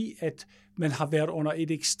 fordi at man har været under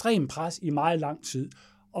et ekstremt pres i meget lang tid.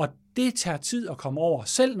 Og det tager tid at komme over.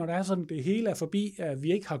 Selv når der er sådan, det hele er forbi, at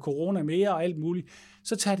vi ikke har corona mere og alt muligt,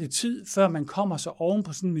 så tager det tid, før man kommer så oven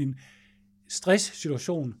på sådan en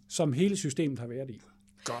stresssituation, som hele systemet har været i.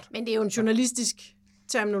 Godt. Men det er jo en journalistisk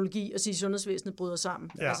terminologi at sige, at sundhedsvæsenet bryder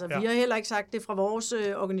sammen. Vi har heller ikke sagt det fra vores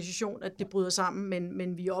organisation, at det bryder sammen,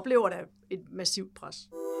 men vi oplever da et massivt pres.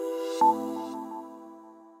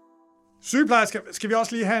 Sygeplejersker skal vi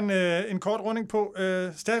også lige have en kort runding på.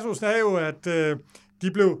 Statusen er jo, at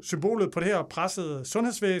de blev symbolet på det her pressede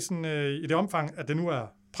sundhedsvæsen i det omfang, at det nu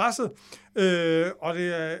er presset. Og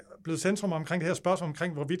det er blevet centrum omkring det her spørgsmål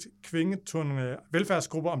omkring, hvorvidt kvingetunge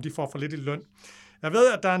velfærdsgrupper, om de får for lidt i løn. Jeg ved,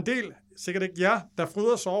 at der er en del, sikkert ikke jer, der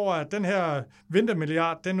fryder sig over, at den her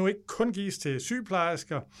vintermilliard, den nu ikke kun gives til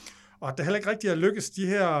sygeplejersker, og at det heller ikke rigtig er lykkes de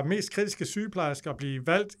her mest kritiske sygeplejersker at blive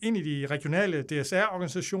valgt ind i de regionale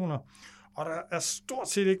DSR-organisationer. Og der er stort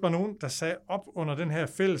set ikke var nogen, der sagde op under den her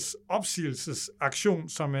fælles opsigelsesaktion,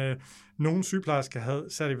 som nogle sygeplejersker havde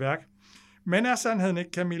sat i værk. Men er sandheden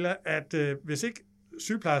ikke, Camilla, at hvis ikke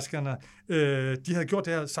sygeplejerskerne de havde gjort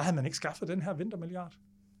det her, så havde man ikke skaffet den her vintermilliard?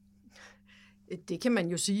 Det kan man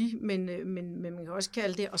jo sige, men man kan også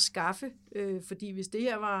kalde det at skaffe, fordi hvis det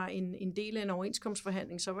her var en del af en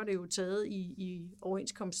overenskomstforhandling, så var det jo taget i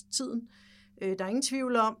overenskomsttiden. Der er ingen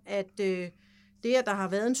tvivl om, at det, at der har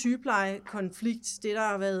været en sygeplejekonflikt, det, der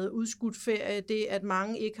har været udskudt ferie, det, at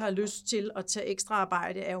mange ikke har lyst til at tage ekstra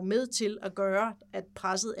arbejde, er jo med til at gøre, at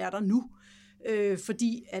presset er der nu.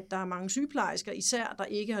 Fordi at der er mange sygeplejersker især, der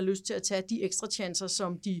ikke har lyst til at tage de ekstra chancer,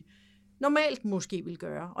 som de normalt måske vil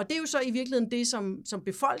gøre. Og det er jo så i virkeligheden det, som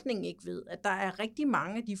befolkningen ikke ved, at der er rigtig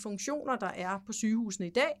mange af de funktioner, der er på sygehusene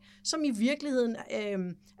i dag, som i virkeligheden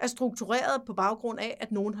er struktureret på baggrund af,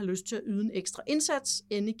 at nogen har lyst til at yde en ekstra indsats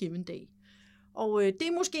any given day. Og det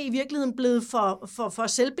er måske i virkeligheden blevet for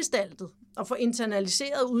selvbestaltet og for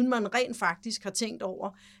internaliseret, uden man rent faktisk har tænkt over,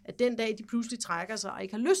 at den dag de pludselig trækker sig og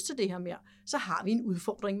ikke har lyst til det her mere, så har vi en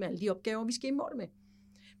udfordring med alle de opgaver, vi skal i mål med.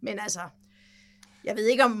 Men altså, Jeg ved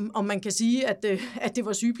ikke, om man kan sige, at det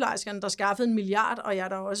var sygeplejerskerne, der skaffede 1 milliard, og jeg er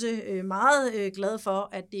da også meget glad for,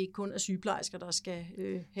 at det ikke kun er sygeplejersker, der skal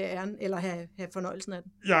have æren eller have fornøjelsen af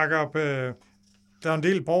den. Jakob, der er en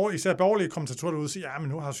del især borgerlige kommentatorer derude, der siger, men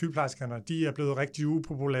nu har sygeplejerskerne, de er blevet rigtig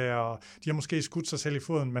upopulære, og de har måske skudt sig selv i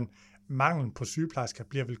foden, men manglen på sygeplejersker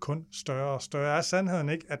bliver vel kun større og større. Er sandheden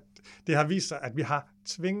ikke, at det har vist sig, at vi har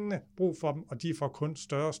tvingende brug for dem, og de får kun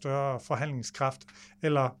større og større forhandlingskraft?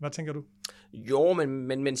 Eller hvad tænker du? Jo,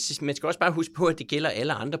 men man skal også bare huske på, at det gælder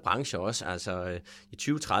alle andre brancher også. Altså i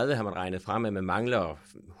 2030 har man regnet frem, at man mangler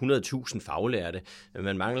 100.000 faglærte.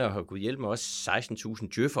 Man mangler, Gud hjælpe mig, også 16.000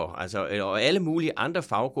 djøffer. Altså, og alle mulige andre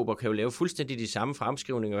faggrupper kan jo lave fuldstændig de samme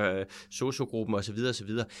fremskrivninger, sociogruppen osv. osv.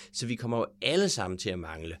 Så vi kommer jo alle sammen til at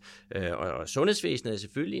mangle. Og sundhedsvæsenet er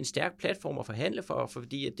selvfølgelig en stærk platform at forhandle for,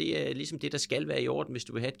 fordi det er ligesom det, der skal være i orden, hvis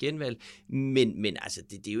du vil have et genvalg. Men altså,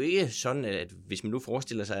 det er jo ikke sådan, at hvis man nu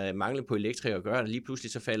forestiller sig at mangle på elektrikere og gøre, at lige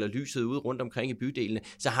pludselig så falder lyset ud rundt omkring i bydelene,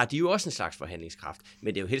 så har de jo også en slags forhandlingskraft.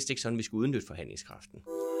 Men det er jo helst ikke sådan, vi skal udnytte forhandlingskraften.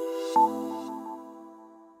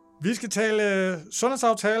 Vi skal tale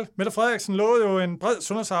sundhedsaftale. Mette Frederiksen lovede jo en bred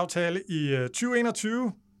sundhedsaftale i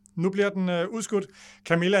 2021. Nu bliver den udskudt.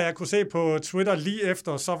 Camilla, jeg kunne se på Twitter lige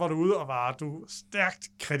efter, så var du ude og var du stærkt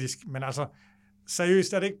kritisk. Men altså,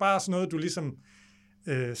 seriøst, er det ikke bare sådan noget, du ligesom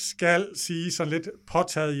skal sige sådan lidt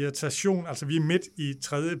påtaget irritation? Altså, vi er midt i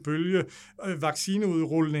 3. bølge,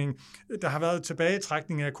 vaccineudrulning, der har været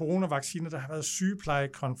tilbagetrækning af coronavacciner, der har været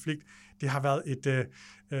sygeplejekonflikt, det har været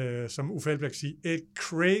et, som Uffe Elbæk siger, et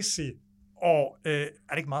crazy år. Er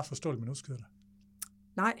det ikke meget forståeligt, men udskyder det?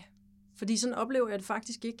 Nej, fordi sådan oplever jeg det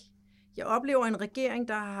faktisk ikke. Jeg oplever en regering,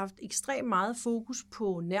 der har haft ekstremt meget fokus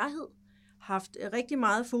på nærhed, haft rigtig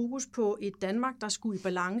meget fokus på et Danmark, der skulle i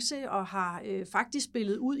balance, og har faktisk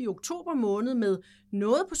spillet ud i oktober måned med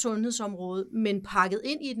noget på sundhedsområdet, men pakket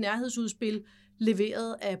ind i et nærhedsudspil,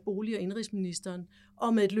 leveret af bolig- og indrigsministeren,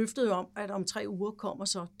 og med et løfte om, at om 3 uger kommer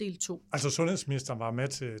så del 2. Altså sundhedsministeren var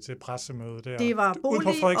med til pressemødet der. Det var bolig-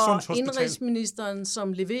 og indrigsministeren,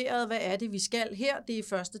 som leverede, hvad er det, vi skal her. Det er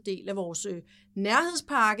første del af vores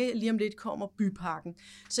nærhedspakke. Lige om lidt kommer bypakken.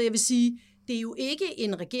 Så jeg vil sige, det er jo ikke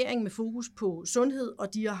en regering med fokus på sundhed,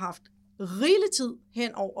 og de har haft rigelig tid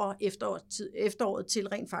hen over efteråret til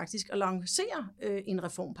rent faktisk at lancere en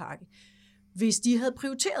reformpakke. Hvis de havde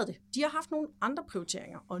prioriteret det. De har haft nogle andre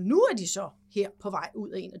prioriteringer, og nu er de så her på vej ud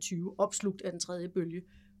af 21, opslugt af den 3. bølge.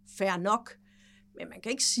 Fair nok, men man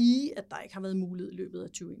kan ikke sige, at der ikke har været mulighed i løbet af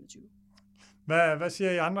 2021. Hvad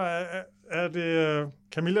siger I andre? Er det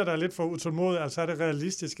Camilla, der er lidt for utålmodig? Altså er det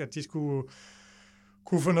realistisk, at de skulle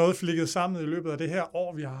kunne få noget flikket sammen i løbet af det her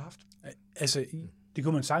år, vi har haft? Altså, det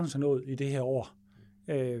kunne man sagtens have nået i det her år.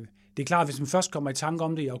 Det er klart, hvis man først kommer i tanke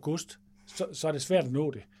om det i august, så er det svært at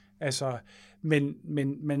nå det. Altså,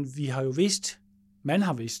 men vi har jo vidst, man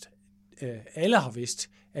har vidst, alle har vidst,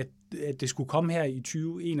 at det skulle komme her i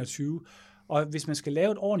 2021. Og hvis man skal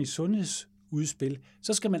lave et ordentligt sundhedsudspil,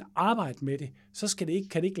 så skal man arbejde med det. Så kan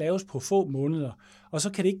det ikke laves på få måneder. Og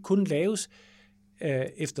så kan det ikke kun laves,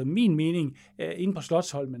 efter min mening, inde på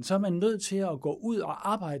Slotsholmen. Så er man nødt til at gå ud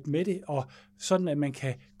og arbejde med det, og sådan at man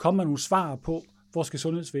kan komme med nogle svar på, hvor skal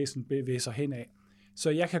sundhedsvæsenet bevæge sig hen af. Så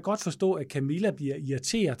jeg kan godt forstå, at Camilla bliver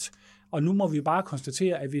irriteret, og nu må vi bare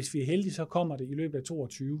konstatere, at hvis vi er heldige, så kommer det i løbet af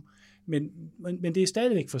 2022. Men det er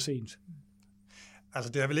stadigvæk for sent.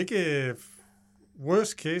 Altså, det er vel ikke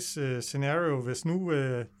worst case scenario, hvis nu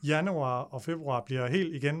januar og februar bliver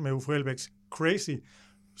helt igen med Uffe Elbæks crazy,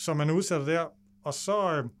 som man udsætter der, og så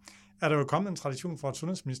er der jo kommet en tradition for, at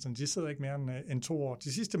sundhedsministeren, de sidder ikke mere end 2 år.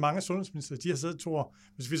 De sidste mange sundhedsminister, de har siddet 2 år.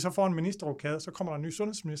 Hvis vi så får en ministerrokade, så kommer der en ny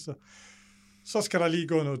sundhedsminister. Så skal der lige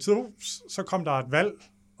gå noget tid, så kommer der et valg,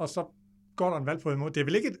 og så går der en valg på en måde. Det er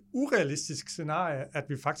vel ikke et urealistisk scenarie, at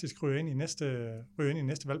vi faktisk ryger ind i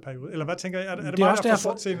næste valgperiode? Eller hvad tænker I? Er det meget for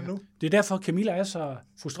sortseende nu? Det er derfor, Camilla er så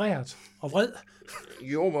frustreret og vred.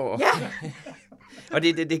 Jo, ja. Og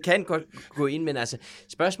det kan godt gå ind, men altså,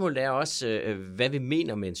 spørgsmålet er også, hvad vi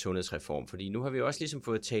mener med en sundhedsreform, fordi nu har vi også ligesom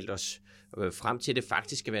fået talt os frem til, at det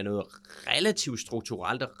faktisk skal være noget relativt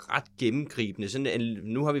strukturelt og ret gennemgribende. Sådan,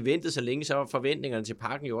 nu har vi ventet så længe, så er forventningerne til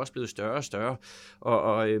pakken jo også blevet større og større,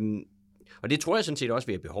 og det tror jeg sådan set også,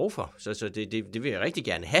 vi har behov for. Så det vil jeg rigtig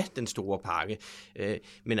gerne have, den store pakke.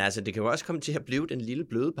 Men altså, det kan jo også komme til at blive den lille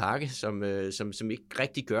bløde pakke, som ikke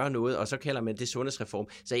rigtig gør noget, og så kalder man det sundhedsreform.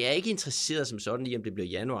 Så jeg er ikke interesseret som sådan i, om det bliver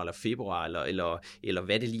januar eller februar, eller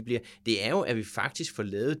hvad det lige bliver. Det er jo, at vi faktisk får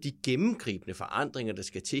lavet de gennemgribende forandringer, der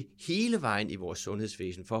skal til hele vejen i vores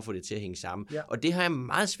sundhedsvæsen, for at få det til at hænge sammen. Ja. Og det har jeg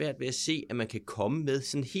meget svært ved at se, at man kan komme med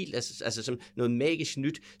sådan helt, altså som noget magisk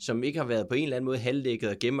nyt, som ikke har været på en eller anden måde halvlægget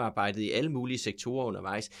og gennemarbejdet i alle mulige sektorer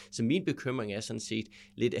undervejs. Så min bekymring er sådan set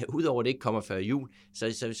lidt, at udover det ikke kommer før jul, så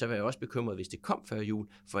er jeg også bekymret, hvis det kom før jul,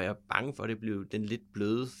 for jeg er bange for, at det blev den lidt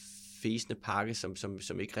bløde, fæsende pakke,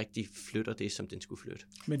 som ikke rigtig flytter det, som den skulle flytte.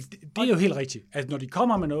 Men det er jo helt rigtigt, at når de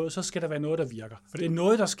kommer med noget, så skal der være noget, der virker. For det er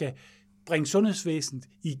noget, der skal bringe sundhedsvæsenet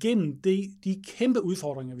igennem de kæmpe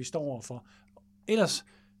udfordringer, vi står overfor. Ellers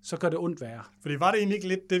så gør det ondt værre. Fordi var det egentlig ikke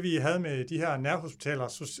lidt det, vi havde med de her nærhospitaler,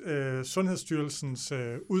 Sundhedsstyrelsens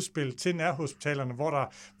udspil til nærhospitalerne, hvor der,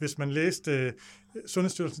 hvis man læste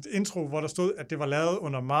Sundhedsstyrelsens intro, hvor der stod, at det var lavet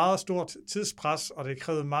under meget stort tidspres, og det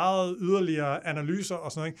krævede meget yderligere analyser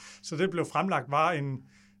og sådan noget. Så det blev fremlagt var en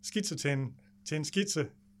skitse til en skitse.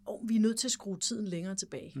 Og vi er nødt til at skrue tiden længere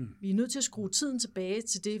tilbage. Vi er nødt til at skrue tiden tilbage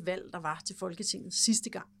til det valg, der var til Folketinget sidste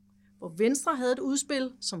gang, hvor Venstre havde et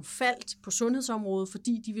udspil, som faldt på sundhedsområdet,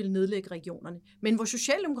 fordi de ville nedlægge regionerne, men hvor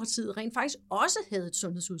Socialdemokratiet rent faktisk også havde et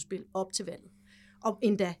sundhedsudspil op til valget. Og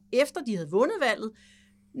endda efter de havde vundet valget,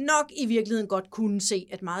 nok i virkeligheden godt kunne se,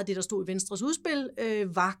 at meget af det, der stod i Venstres udspil,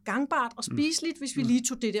 var gangbart og spiseligt, hvis vi lige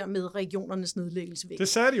tog det der med regionernes nedlæggelse væk. Det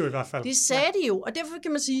sagde de jo i hvert fald. Det sagde de jo, og derfor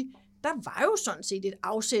kan man sige, der var jo sådan set et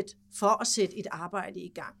afsæt for at sætte et arbejde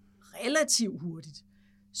i gang relativt hurtigt.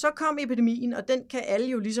 Så kom epidemien, og den kan alle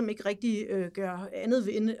jo ligesom ikke rigtig gøre andet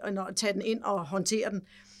ved, end at tage den ind og håndtere den.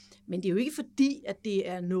 Men det er jo ikke fordi, at det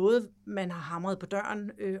er noget, man har hamret på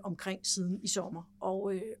døren omkring siden i sommer.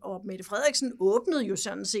 Og Mette Frederiksen åbnede jo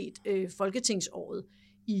sådan set folketingsåret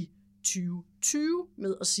i 2020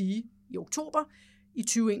 med at sige i oktober, i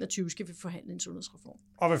 2021 skal vi forhandle en sundhedsreform.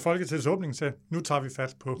 Og ved Folketingets åbning til, nu tager vi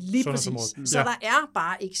fat på sundhedsområdet. Præcis. Så der er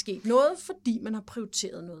bare ikke sket noget, fordi man har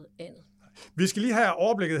prioriteret noget andet. Vi skal lige have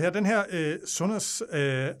overblikket her. Den her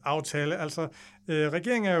sundhedsaftale, altså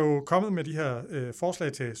regeringen er jo kommet med de her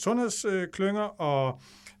forslag til sundhedsklynger, og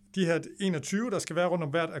de her 21, der skal være rundt om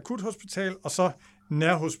hvert akuthospital, og så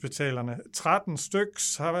nærhospitalerne. 13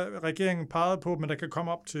 styks har regeringen peget på, men der kan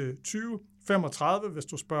komme op til 35, hvis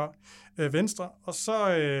du spørger Venstre. Og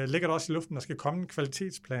så ligger der også i luften, der skal komme en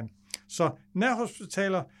kvalitetsplan. Så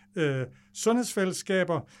nærhospitaler,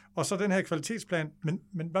 sundhedsfællesskaber, og så den her kvalitetsplan.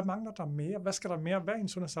 Men hvad mangler der mere? Hvad skal der mere? Hvad er en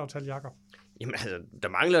sundhedsaftale, Jakob? Jamen altså, der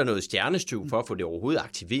mangler noget stjernestøv for at få det overhovedet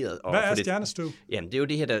aktiveret. Og hvad er stjernestøv? Jamen det er jo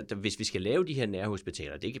det her, der hvis vi skal lave de her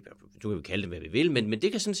nærhospitaler, du kan vi kalde det, hvad vi vil, men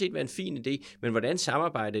det kan sådan set være en fin idé. Men hvordan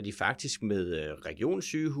samarbejder de faktisk med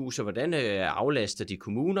regionssygehus, og hvordan aflaster de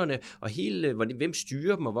kommunerne, og hvem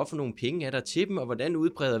styrer dem, og hvorfor nogle penge er der til dem, og hvordan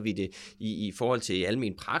udbreder vi det i forhold til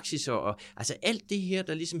almen praksis, og altså alt det her,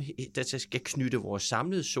 der skal knytte vores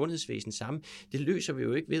samlede sundhedsvæsen sammen, det løser vi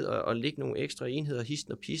jo ikke ved at lægge nogle ekstra enheder,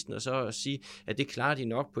 histen og pisten, og så sige, at det klarer de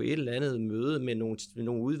nok på et eller andet møde med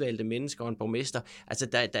nogle udvalgte mennesker og en borgmester. Altså,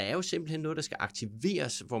 der er jo simpelthen noget, der skal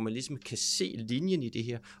aktiveres, hvor man ligesom kan se linjen i det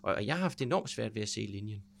her. Og jeg har haft enormt svært ved at se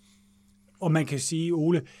linjen. Og man kan sige,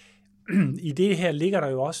 Ole, i det her ligger der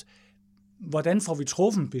jo også, hvordan får vi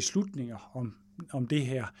truffet beslutninger om det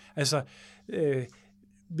her? Altså,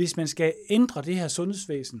 hvis man skal ændre det her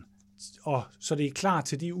sundhedsvæsen, og så det er klar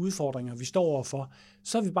til de udfordringer, vi står overfor,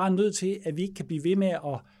 så er vi bare nødt til, at vi ikke kan blive ved med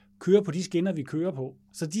at køre på de skinner, vi kører på.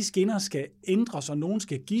 Så de skinner skal ændres, og nogen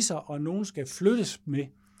skal give sig, og nogen skal flyttes med.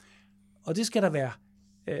 Og det skal der være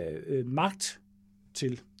magt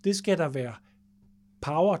til. Det skal der være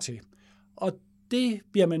power til. Og det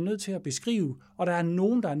bliver man nødt til at beskrive, og der er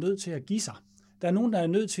nogen, der er nødt til at give sig. Der er nogen, der er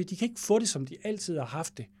nødt til, de kan ikke få det, som de altid har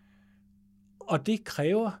haft det. Og det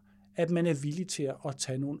kræver, at man er villig til at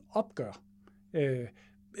tage nogle opgør.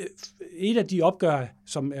 Et af de opgør,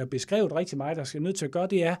 som er beskrevet rigtig meget, der skal nødt til at gøre,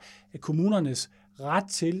 det er, at kommunernes ret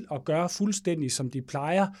til at gøre fuldstændig, som de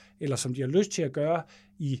plejer, eller som de har lyst til at gøre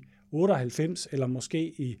i 98, eller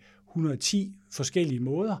måske i 110 forskellige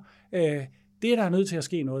måder, det er der nødt til at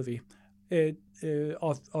ske noget ved.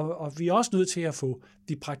 Og vi er også nødt til at få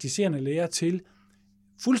de praktiserende læger til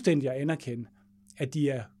fuldstændig at anerkende, at de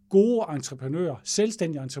er gode entreprenører,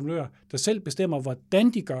 selvstændige entreprenører, der selv bestemmer,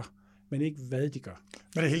 hvordan de gør, men ikke hvad de gør.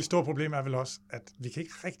 Men det helt store problem er vel også, at vi kan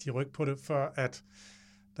ikke rigtig rykke på det, før at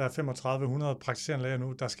der er 3500 praktiserende læger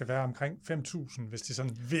nu, der skal være omkring 5.000, hvis de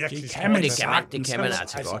sådan virkelig... Det kan man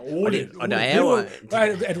altså godt. Og der er jo...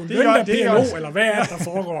 Er du lønnet PLO, eller hvad er der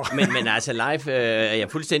foregår? men altså, Leif, jeg er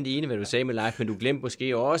fuldstændig enig med, hvad du sagde med Leif, men du glemte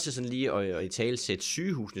måske også sådan lige at i tale sætte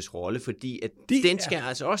sygehusenes rolle, fordi at den skal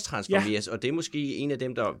altså også transformeres, og det er måske en af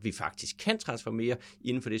dem, der vi faktisk kan transformere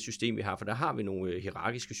inden for det system, vi har, for der har vi nogle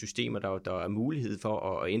hierarkiske systemer, der er mulighed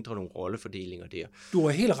for at ændre nogle rollefordelinger der. Du har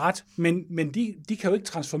helt ret, men de kan jo ikke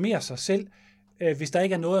transformere sig selv hvis der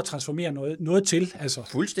ikke er noget at transformere noget til. Altså,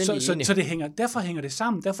 Fuldstændig så det derfor hænger det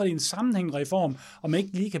sammen. Derfor er det en sammenhængende reform, og man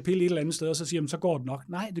ikke lige kan pille et eller andet sted, og så siger man, så går det nok.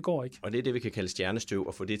 Nej, det går ikke. Og det er det, vi kan kalde stjernestøv,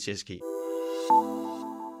 og få det til at ske.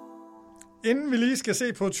 Inden vi lige skal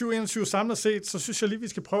se på 2021 samlet set, så synes jeg lige, vi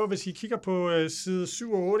skal prøve, hvis I kigger på side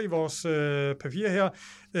 7 og 8 i vores papir her.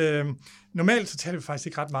 Normalt så taler vi faktisk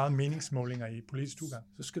ikke ret meget om meningsmålinger i politisk stuegang.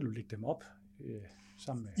 Så skal du lægge dem op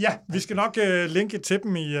sammen med... Ja, vi skal nok linke til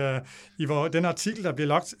dem i den artikel, der bliver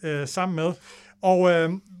lagt sammen med. Og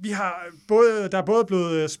der er både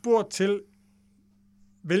blevet spurgt til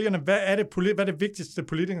vælgerne, hvad er det vigtigste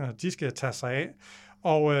politikerne, de skal tage sig af.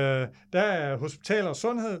 Og der er hospitaler og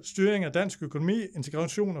sundhed, styring af dansk økonomi,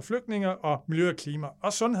 integration af flygtninge og miljø og klima.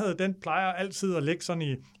 Og sundhed, den plejer altid at ligge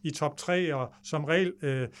sådan i top 3, og som regel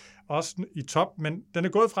også i top. Men den er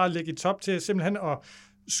gået fra at ligge i top til simpelthen at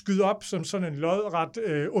skyde op som sådan en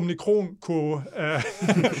lodret omikron-kurve.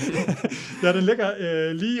 Ja, den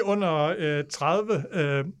ligger lige under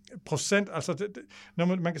 30%. Altså, når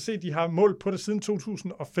man kan se, at de har målt på det siden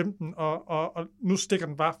 2015, og nu stikker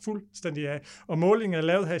den bare fuldstændig af. Og målingen er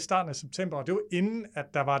lavet her i starten af september, og det var inden, at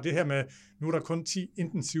der var det her med, nu er der kun 10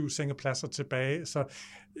 intensive sengepladser tilbage. Så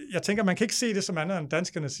jeg tænker, man kan ikke se det som andet end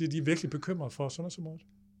danskerne siger, de er virkelig bekymrede for sundhedsområdet.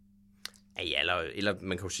 Ja, eller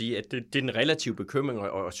man kan jo sige, at det er den relative bekymring,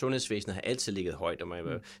 og sundhedsvæsenet har altid ligget højt.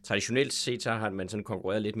 Og traditionelt set, så har man sådan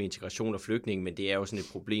konkurreret lidt med integration og flygtninge, men det er jo sådan et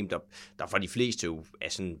problem, der for de fleste jo er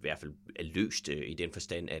sådan, i hvert fald er løst i den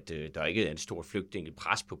forstand, at der ikke er en stor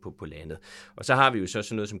flygtningepres på landet. Og så har vi jo så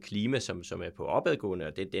sådan noget som klima, som er på opadgående,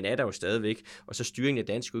 og den er der jo stadigvæk. Og så styringen af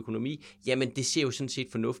dansk økonomi, jamen det ser jo sådan set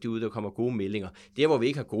fornuftigt ud, der kommer gode meldinger. Der, hvor vi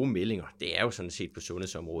ikke har gode meldinger, det er jo sådan set på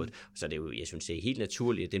sundhedsområdet. Så det er jo, jeg synes, det er helt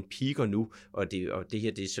naturligt, at den piker nu, og det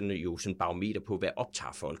her, det er sådan jo sådan barometer på, hvad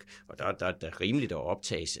optager folk. Og der er rimeligt at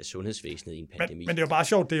optages af sundhedsvæsenet i en pandemi. Men det er jo bare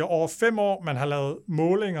sjovt, det er over 5 år, man har lavet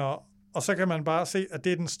målinger, og så kan man bare se, at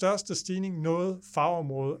det er den største stigning, noget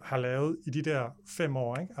fagområde har lavet i de der 5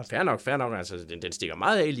 år. Ikke? Altså. Fair nok. Altså, den stikker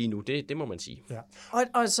meget af lige nu, det må man sige. Ja.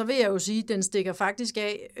 Og så vil jeg jo sige, at den stikker faktisk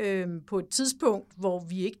af på et tidspunkt, hvor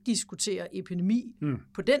vi ikke diskuterer epidemi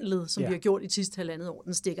på den led, som vi har gjort i sidste 1,5 år.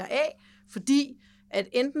 Den stikker af, fordi at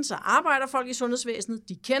enten så arbejder folk i sundhedsvæsenet,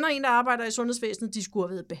 de kender en, der arbejder i sundhedsvæsenet, de skulle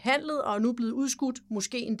have været behandlet og er nu blevet udskudt,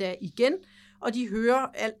 måske endda igen, og de hører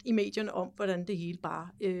alt i medierne om, hvordan det hele bare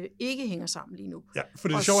ikke hænger sammen lige nu. Ja, for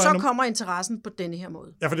det og sjove så kommer interessen på denne her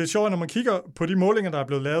måde. Ja, for det er sjovt, når man kigger på de målinger, der er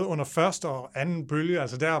blevet lavet under første og anden bølge,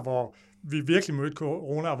 altså der, hvor vi virkelig mødte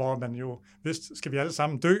corona, hvor man jo vidste, skal vi alle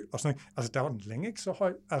sammen dø, og sådan noget. Altså, der var den længe ikke så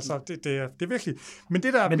høj. Altså, det er virkelig... Men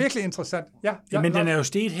det, der er virkelig interessant... Ja, men den er jo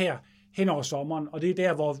steget her hen over sommeren, og det er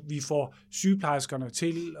der, hvor vi får sygeplejerskerne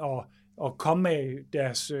til at komme med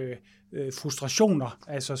deres frustrationer,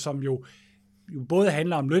 altså som jo både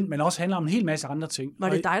handler om løn, men også handler om en hel masse andre ting. Var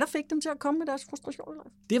det dig, der fik dem til at komme med deres frustrationer?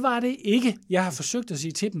 Det var det ikke. Jeg har forsøgt at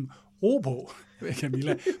sige til dem, ro på,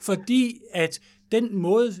 Camilla, fordi at den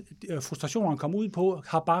måde, frustrationerne kommer ud på,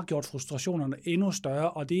 har bare gjort frustrationerne endnu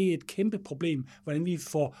større, og det er et kæmpe problem, hvordan vi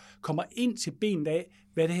kommer ind til benet af,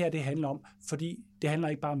 hvad det her det handler om, fordi det handler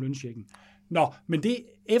ikke bare om lønchecken. Nå, men det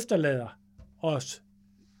efterlader os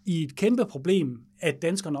i et kæmpe problem, at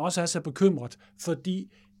danskerne også er så bekymret,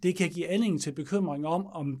 fordi det kan give anledning til bekymring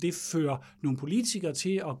om det fører nogle politikere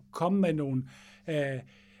til at komme med nogle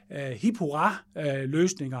hip hurra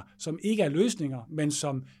løsninger, som ikke er løsninger, men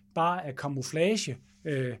som bare er camouflage,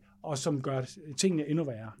 og som gør tingene endnu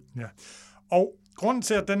værre. Ja. Og grunden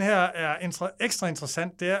til, at den her er ekstra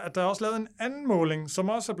interessant, det er, at der er også lavet en anden måling, som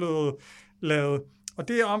også er blevet lavet, og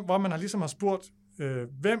det er om, hvor man ligesom har spurgt,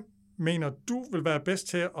 hvem mener du vil være bedst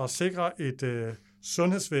til at sikre et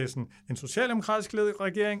sundhedsvæsen, en socialdemokratisk ledet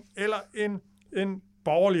regering eller en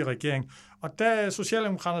borgerlig regering. Og der er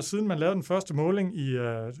Socialdemokraterne, siden man lavede den første måling i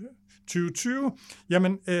 2020,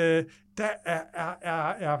 jamen der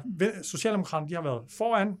er Socialdemokraterne, de har været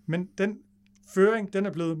foran, men den føring, den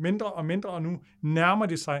er blevet mindre og mindre, og nu nærmer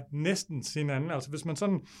de sig næsten hinanden. Altså hvis man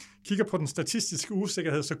sådan kigger på den statistiske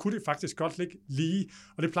usikkerhed, så kunne det faktisk godt ligge lige.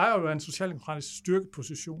 Og det plejer jo at være en socialdemokratisk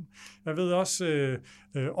styrkeposition. Jeg ved også,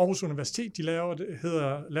 Aarhus Universitet, de laver det,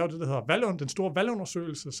 der hedder Valund, den store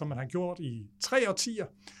valgundersøgelse, som man har gjort i 3 årtier.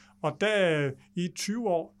 Og der i 20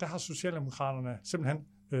 år, der har Socialdemokraterne simpelthen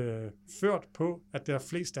ført på, at der er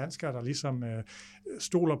flest danskere, der ligesom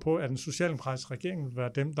stoler på, at den socialdemokratiske regering vil være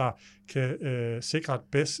dem, der kan sikre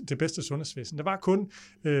det bedste sundhedsvæsen. Der var kun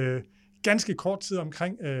ganske kort tid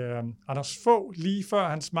omkring Anders Fogh, lige før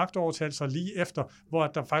hans magtovertagelse, og lige efter, hvor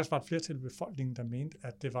der faktisk var et flertal i befolkningen, der mente,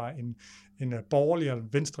 at det var en borgerlig eller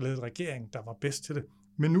venstreledet regering, der var bedst til det.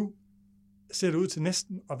 Men nu, ser det ud til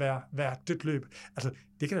næsten at være dødt løb. Altså,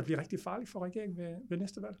 det kan da blive rigtig farligt for regeringen ved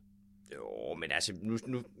næste valg. Jo, men altså,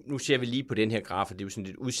 nu ser vi lige på den her graf, og det er jo sådan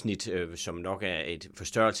et udsnit, som nok er et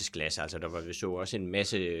forstørrelsesglas. Altså, vi så også en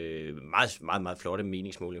masse meget, meget, meget flotte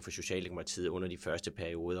meningsmålinger for Socialdemokratiet under de første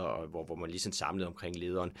perioder, og hvor man ligesom samlede omkring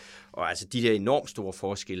lederen. Og altså, de der enormt store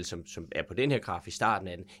forskelle, som er på den her graf i starten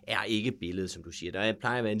af den, er ikke billedet, som du siger. Der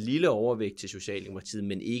plejer at være en lille overvægt til Socialdemokratiet,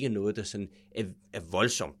 men ikke noget, der sådan er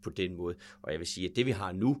voldsomt på den måde. Og jeg vil sige, at det vi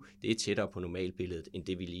har nu, det er tættere på normalbilledet, end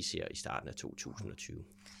det vi lige ser i starten af 2020.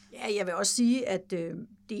 Ja, jeg vil også sige, at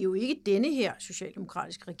det er jo ikke denne her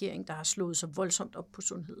socialdemokratiske regering, der har slået så voldsomt op på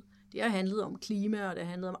sundhed. Det har handlet om klima, og det har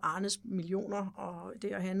handlet om Arnes millioner, og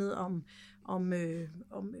det har handlet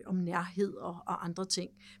om nærhed og andre ting.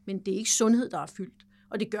 Men det er ikke sundhed, der er fyldt.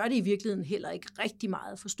 Og det gør det i virkeligheden heller ikke rigtig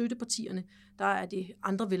meget for støttepartierne. Der er det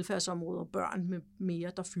andre velfærdsområder, børn med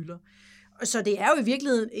mere, der fylder. Så det er jo i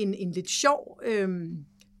virkeligheden en lidt sjov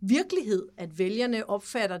virkelighed, at vælgerne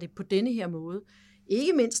opfatter det på denne her måde.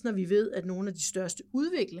 Ikke mindst, når vi ved, at nogle af de største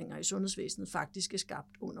udviklinger i sundhedsvæsenet faktisk er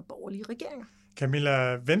skabt under borgerlige regeringer.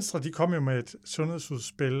 Camilla, Venstre, de kom jo med et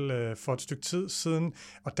sundhedsudspil for et stykke tid siden,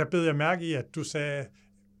 og der bed jeg mærke i, at du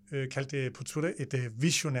kaldte det på Twitter et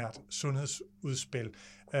visionært sundhedsudspil.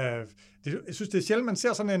 Jeg synes, det er sjældent, man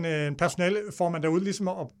ser sådan en personaleformand derude, ligesom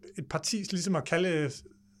et parti, ligesom at kalde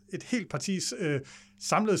et helt partis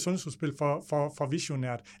samlede sundhedsudspil for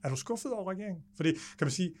visionært. Er du skuffet over regeringen? Fordi, kan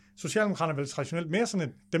man sige, Socialdemokraterne er vel traditionelt mere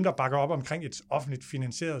sådan dem, der bakker op omkring et offentligt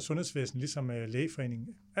finansieret sundhedsvæsen, ligesom Lægeforeningen.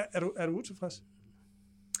 Er du utilfreds?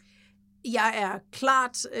 Jeg er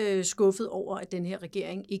klart skuffet over, at den her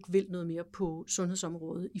regering ikke vil noget mere på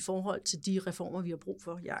sundhedsområdet i forhold til de reformer, vi har brug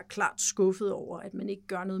for. Jeg er klart skuffet over, at man ikke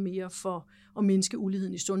gør noget mere for at mindske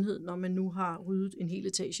uligheden i sundhed, når man nu har ryddet en hel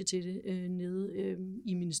etage til det nede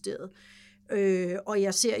i ministeriet. Og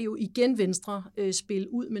jeg ser jo igen Venstre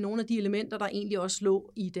spille ud med nogle af de elementer, der egentlig også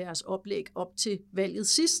lå i deres oplæg op til valget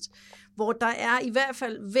sidst, hvor der er i hvert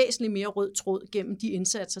fald væsentligt mere rød tråd gennem de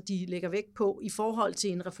indsatser, de lægger vægt på i forhold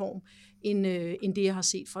til en reform, end det, jeg har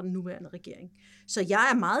set fra den nuværende regering. Så jeg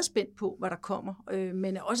er meget spændt på, hvad der kommer,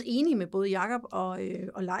 men er også enig med både Jakob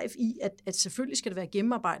og Leif i, at selvfølgelig skal det være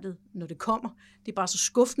gennemarbejdet, når det kommer. Det er bare så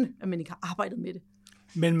skuffende, at man ikke har arbejdet med det.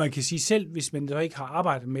 Men man kan sige selv, hvis man ikke har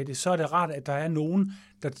arbejdet med det, så er det rart, at der er nogen,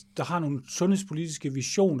 der har nogle sundhedspolitiske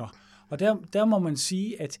visioner. Og der må man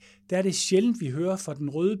sige, at der er det sjældent, vi hører fra den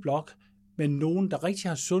røde blok, men nogen, der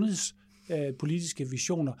rigtig har sundhedspolitiske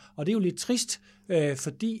visioner. Og det er jo lidt trist,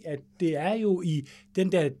 fordi at det er jo i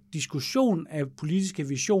den der diskussion af politiske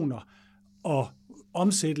visioner og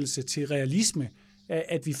omsættelse til realisme,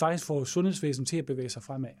 at vi faktisk får sundhedsvæsenet til at bevæge sig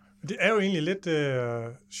fremad. Det er jo egentlig lidt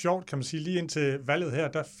sjovt, kan man sige, lige indtil valget her,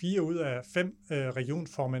 der 4 ud af 5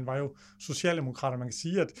 regionsformænd var jo socialdemokrater. Man kan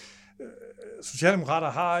sige, at socialdemokrater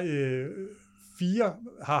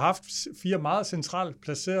har haft 4 meget centralt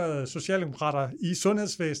placerede socialdemokrater i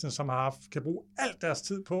sundhedsvæsenet, som kan bruge alt deres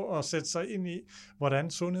tid på at sætte sig ind i,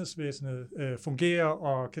 hvordan sundhedsvæsenet fungerer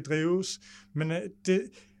og kan drives. Men det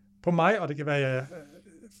på mig, og det kan være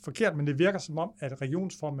forkert, men det virker som om, at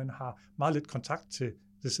regionsformænd har meget lidt kontakt til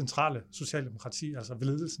det centrale socialdemokrati, altså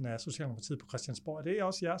ledelsen af Socialdemokratiet på Christiansborg. Er det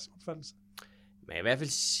også jeres opfattelse? Man kan i hvert fald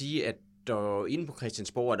sige, at der inde på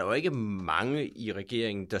Christiansborg er der jo ikke mange i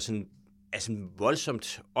regeringen, der sådan er sådan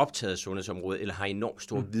voldsomt optaget af sundhedsområdet, eller har enormt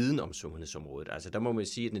stor viden om sundhedsområdet. Altså der må man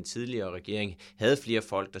sige, at den tidligere regering havde flere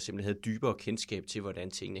folk, der simpelthen havde dybere kendskab til,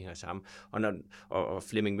 hvordan tingene hænger sammen. Og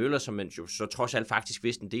Flemming Møller, som man jo så trods alt faktisk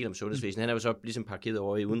vidste en del om sundhedsvæsenet, han er jo så ligesom parkeret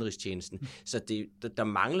over i udenrigstjenesten. Så der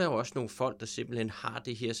mangler jo også nogle folk, der simpelthen har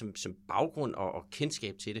det her som baggrund og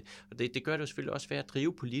kendskab til det. Og det gør det jo selvfølgelig også svært at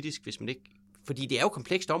drive politisk, hvis man ikke. Fordi det er jo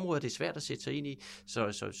komplekst område, det er svært at sætte sig ind i,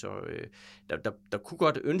 så der kunne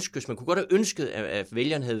godt ønskes, man kunne godt have ønsket, at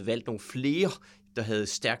vælgerne havde valgt nogle flere, der havde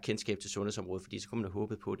stærk kendskab til sundhedsområdet, fordi så kunne man have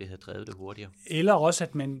håbet på, at det havde drevet det hurtigere. Eller også,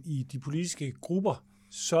 at man i de politiske grupper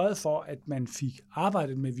sørgede for, at man fik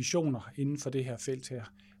arbejdet med visioner inden for det her felt her.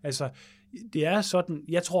 Altså, det er sådan,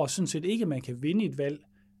 jeg tror sådan set ikke, at man kan vinde et valg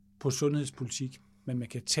på sundhedspolitik, men man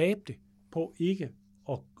kan tabe det på ikke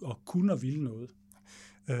at kunne og ville noget.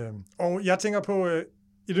 Og jeg tænker på,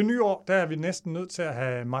 i det nye år, der er vi næsten nødt til at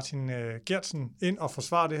have Martin Geertsen ind og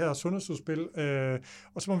forsvare det her sundhedsudspil.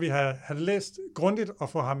 Og så må vi have læst grundigt og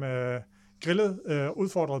få ham grillet,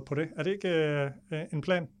 udfordret på det. Er det ikke en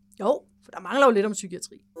plan? Jo, for der mangler jo lidt om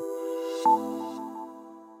psykiatri.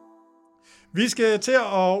 Vi skal til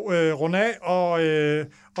at runde af og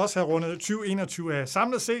også have rundet 2021 af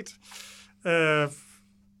samlet set.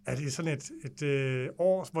 Er det sådan et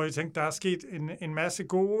år, hvor I tænkte, der er sket en masse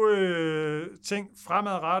gode ting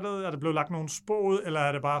fremadrettet? Er der blevet lagt nogle spor ud, eller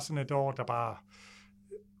er det bare sådan et år, der bare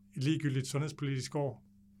et ligegyldigt sundhedspolitisk år?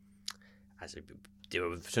 Altså, det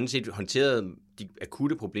var sådan set håndteret de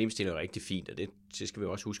akutte problemstillinger rigtig fint, og det skal vi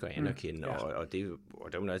også huske at anerkende.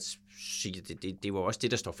 Og der må jeg sige, det var også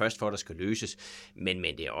det, der står først for, der skal løses. Men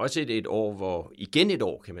det er også et år, et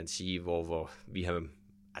år kan man sige, hvor vi har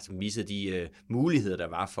misset de muligheder, der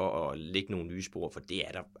var for at lægge nogle nye spor, for det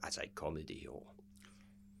er der altså ikke kommet i det her år.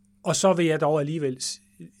 Og så vil jeg dog alligevel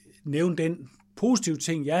nævne den positive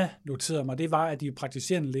ting, jeg noterede mig, det var, at de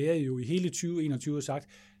praktiserende læger jo i hele 2021 har sagt,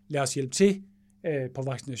 lad os hjælpe til på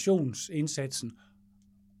vaccinationsindsatsen,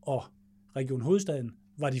 og Region Hovedstaden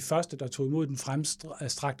var de første, der tog imod den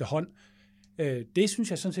fremstrakte hånd. Det synes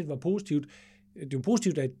jeg sådan set var positivt. Det var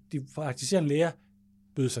positivt, at de praktiserende læger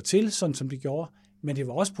bød sig til, sådan som de gjorde, men det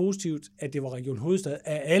var også positivt, at det var Region Hovedstaden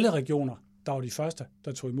af alle regioner, der var de første,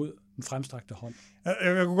 der tog imod den fremstrakte hånd.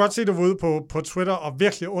 Jeg kunne godt se, at du var ude på Twitter og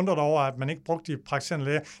virkelig undrede over, at man ikke brugte de praktiserende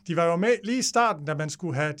læger. De var jo med lige i starten, da man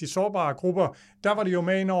skulle have de sårbare grupper. Der var de jo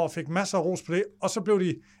med ind over og fik masser af ros på det, og så blev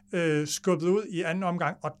de skubbet ud i anden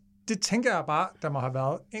omgang. Og det tænker jeg bare, der må have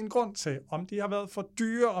været en grund til. Om de har været for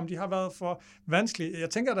dyre, om de har været for vanskelige. Jeg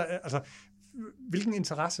tænker, hvilken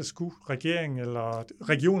interesse skulle regeringen eller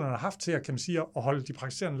regionerne have haft til kan man sige, at holde de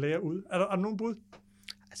praktiserende læger ude? Er der nogen bud?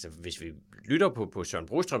 Altså, hvis vi lytter på Søren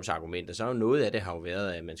Brostrøms argumenter, så er jo noget af det har jo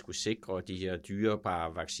været, at man skulle sikre de her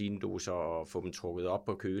dyrebare vaccinedoser og få dem trukket op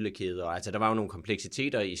på kølekæder. Altså, der var jo nogle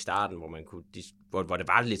kompleksiteter i starten, hvor det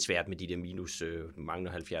var lidt svært med de der minus mange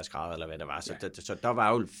 70 grader, eller hvad der var. Så der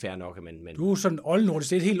var jo fair nok, at man... Du er sådan oldnordisk,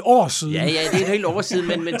 det er et helt år siden. Ja, det er et helt år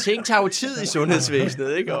siden, men ting tager jo tid i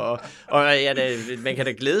sundhedsvæsenet, ikke? Og man kan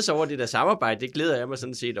da glæde sig over det der samarbejde, det glæder jeg mig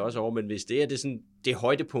sådan set også over, men hvis det er sådan, det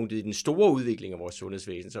højdepunktet i den store udvikling af vores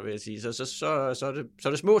sundhedsvæsen, så vil jeg sige, så er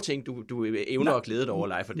det små ting, du evner at glæde dig over,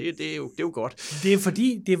 Leif, for det er jo godt. Det er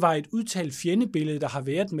fordi, det var et udtalt fjendebillede, der har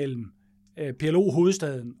været mellem PLO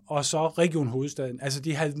Hovedstaden og så Region Hovedstaden. Altså,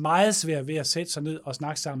 de havde meget svært ved at sætte sig ned og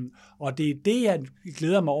snakke sammen, og det er det, jeg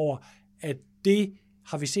glæder mig over, at det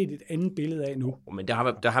har vi set et andet billede af nu. Men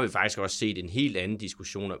der har vi faktisk også set en helt anden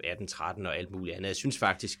diskussion om 1813 og alt muligt andet. Jeg synes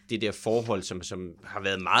faktisk, det der forhold, som har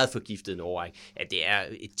været meget forgiftet en årrække, at det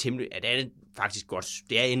er faktisk godt,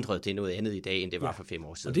 det er ændret til noget andet i dag, end det var for 5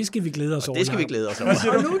 år siden. Og det skal vi glæde os over. Det skal vi glæde os over.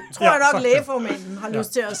 Og nu tror jeg nok, lægeformanden har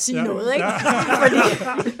lyst til at sige noget, ikke?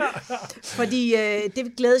 Fordi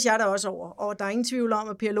det glædes jeg da også over. Og der er ingen tvivl om,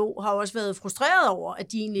 at PLO har også været frustreret over,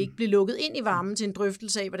 at de egentlig ikke blev lukket ind i varmen til en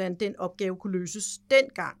drøftelse af, hvordan den opgave kunne løses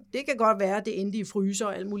dengang. Det kan godt være, at det endte i fryser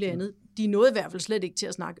og alt muligt andet. De nåede i hvert fald slet ikke til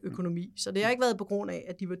at snakke økonomi, så det har ikke været på grund af,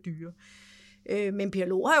 at de var dyre. Men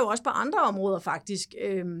PLO har jo også på andre områder faktisk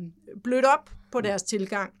blødt op på deres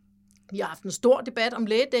tilgang. Vi har haft en stor debat om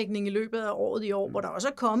lægedækning i løbet af året i år, hvor der også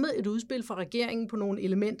er kommet et udspil fra regeringen på nogle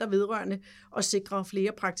elementer vedrørende at sikre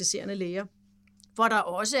flere praktiserende læger. Hvor der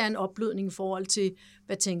også er en opblødning i forhold til,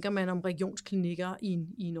 hvad tænker man om regionsklinikker i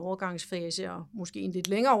en overgangsfase, og måske en lidt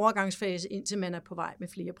længere overgangsfase, indtil man er på vej med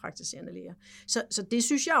flere praktiserende læger. Så det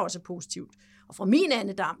synes jeg også er positivt. Og fra min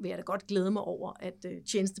andedam vil jeg da godt glæde mig over, at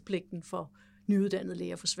tjenestepligten for nyuddannede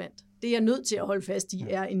læger forsvandt. Det er jeg nødt til at holde fast i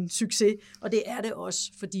er en succes, og det er det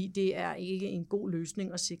også, fordi det er ikke en god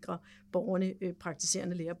løsning at sikre borgerne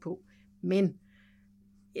praktiserende læger på. Men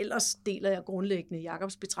ellers deler jeg grundlæggende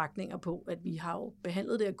Jakobs betragtninger på, at vi har jo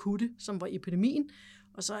behandlet det akutte, som var epidemien,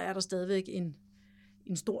 og så er der stadigvæk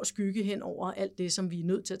en stor skygge hen over alt det, som vi er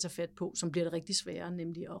nødt til at tage fat på, som bliver det rigtig svære,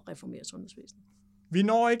 nemlig at reformere sundhedsvæsenet. Vi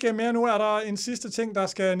når ikke mere nu. Er der en sidste ting, der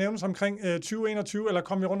skal nævnes omkring 2021, eller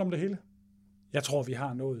kommer vi rundt om det hele? Jeg tror, vi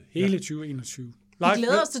har nået hele 2021. Vi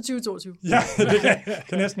glæder os til 2022. Ja, det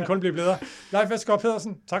kan næsten kun blive bedre. Leif Vestergaard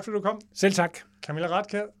Pedersen, tak fordi du kom. Selv tak. Camilla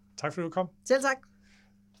Rathkjær, tak fordi du kom. Selv tak.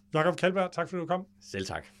 Jakob Kjeldberg, tak fordi du kom. Selv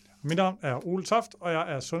tak. Mit navn er Ole Toft, og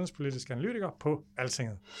jeg er sundhedspolitisk analytiker på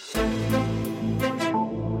Altinget.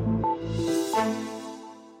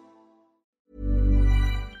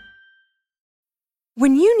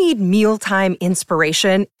 When you need mealtime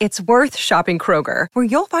inspiration, it's worth shopping Kroger, where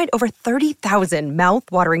you'll find over 30,000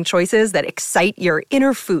 mouth-watering choices that excite your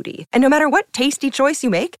inner foodie. And no matter what tasty choice you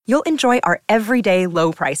make, you'll enjoy our everyday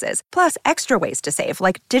low prices, plus extra ways to save,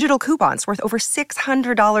 like digital coupons worth over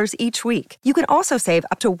 $600 each week. You can also save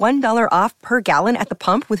up to $1 off per gallon at the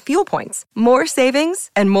pump with fuel points. More savings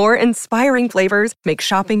and more inspiring flavors make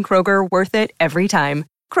shopping Kroger worth it every time.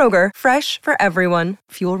 Kroger, fresh for everyone.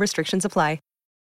 Fuel restrictions apply.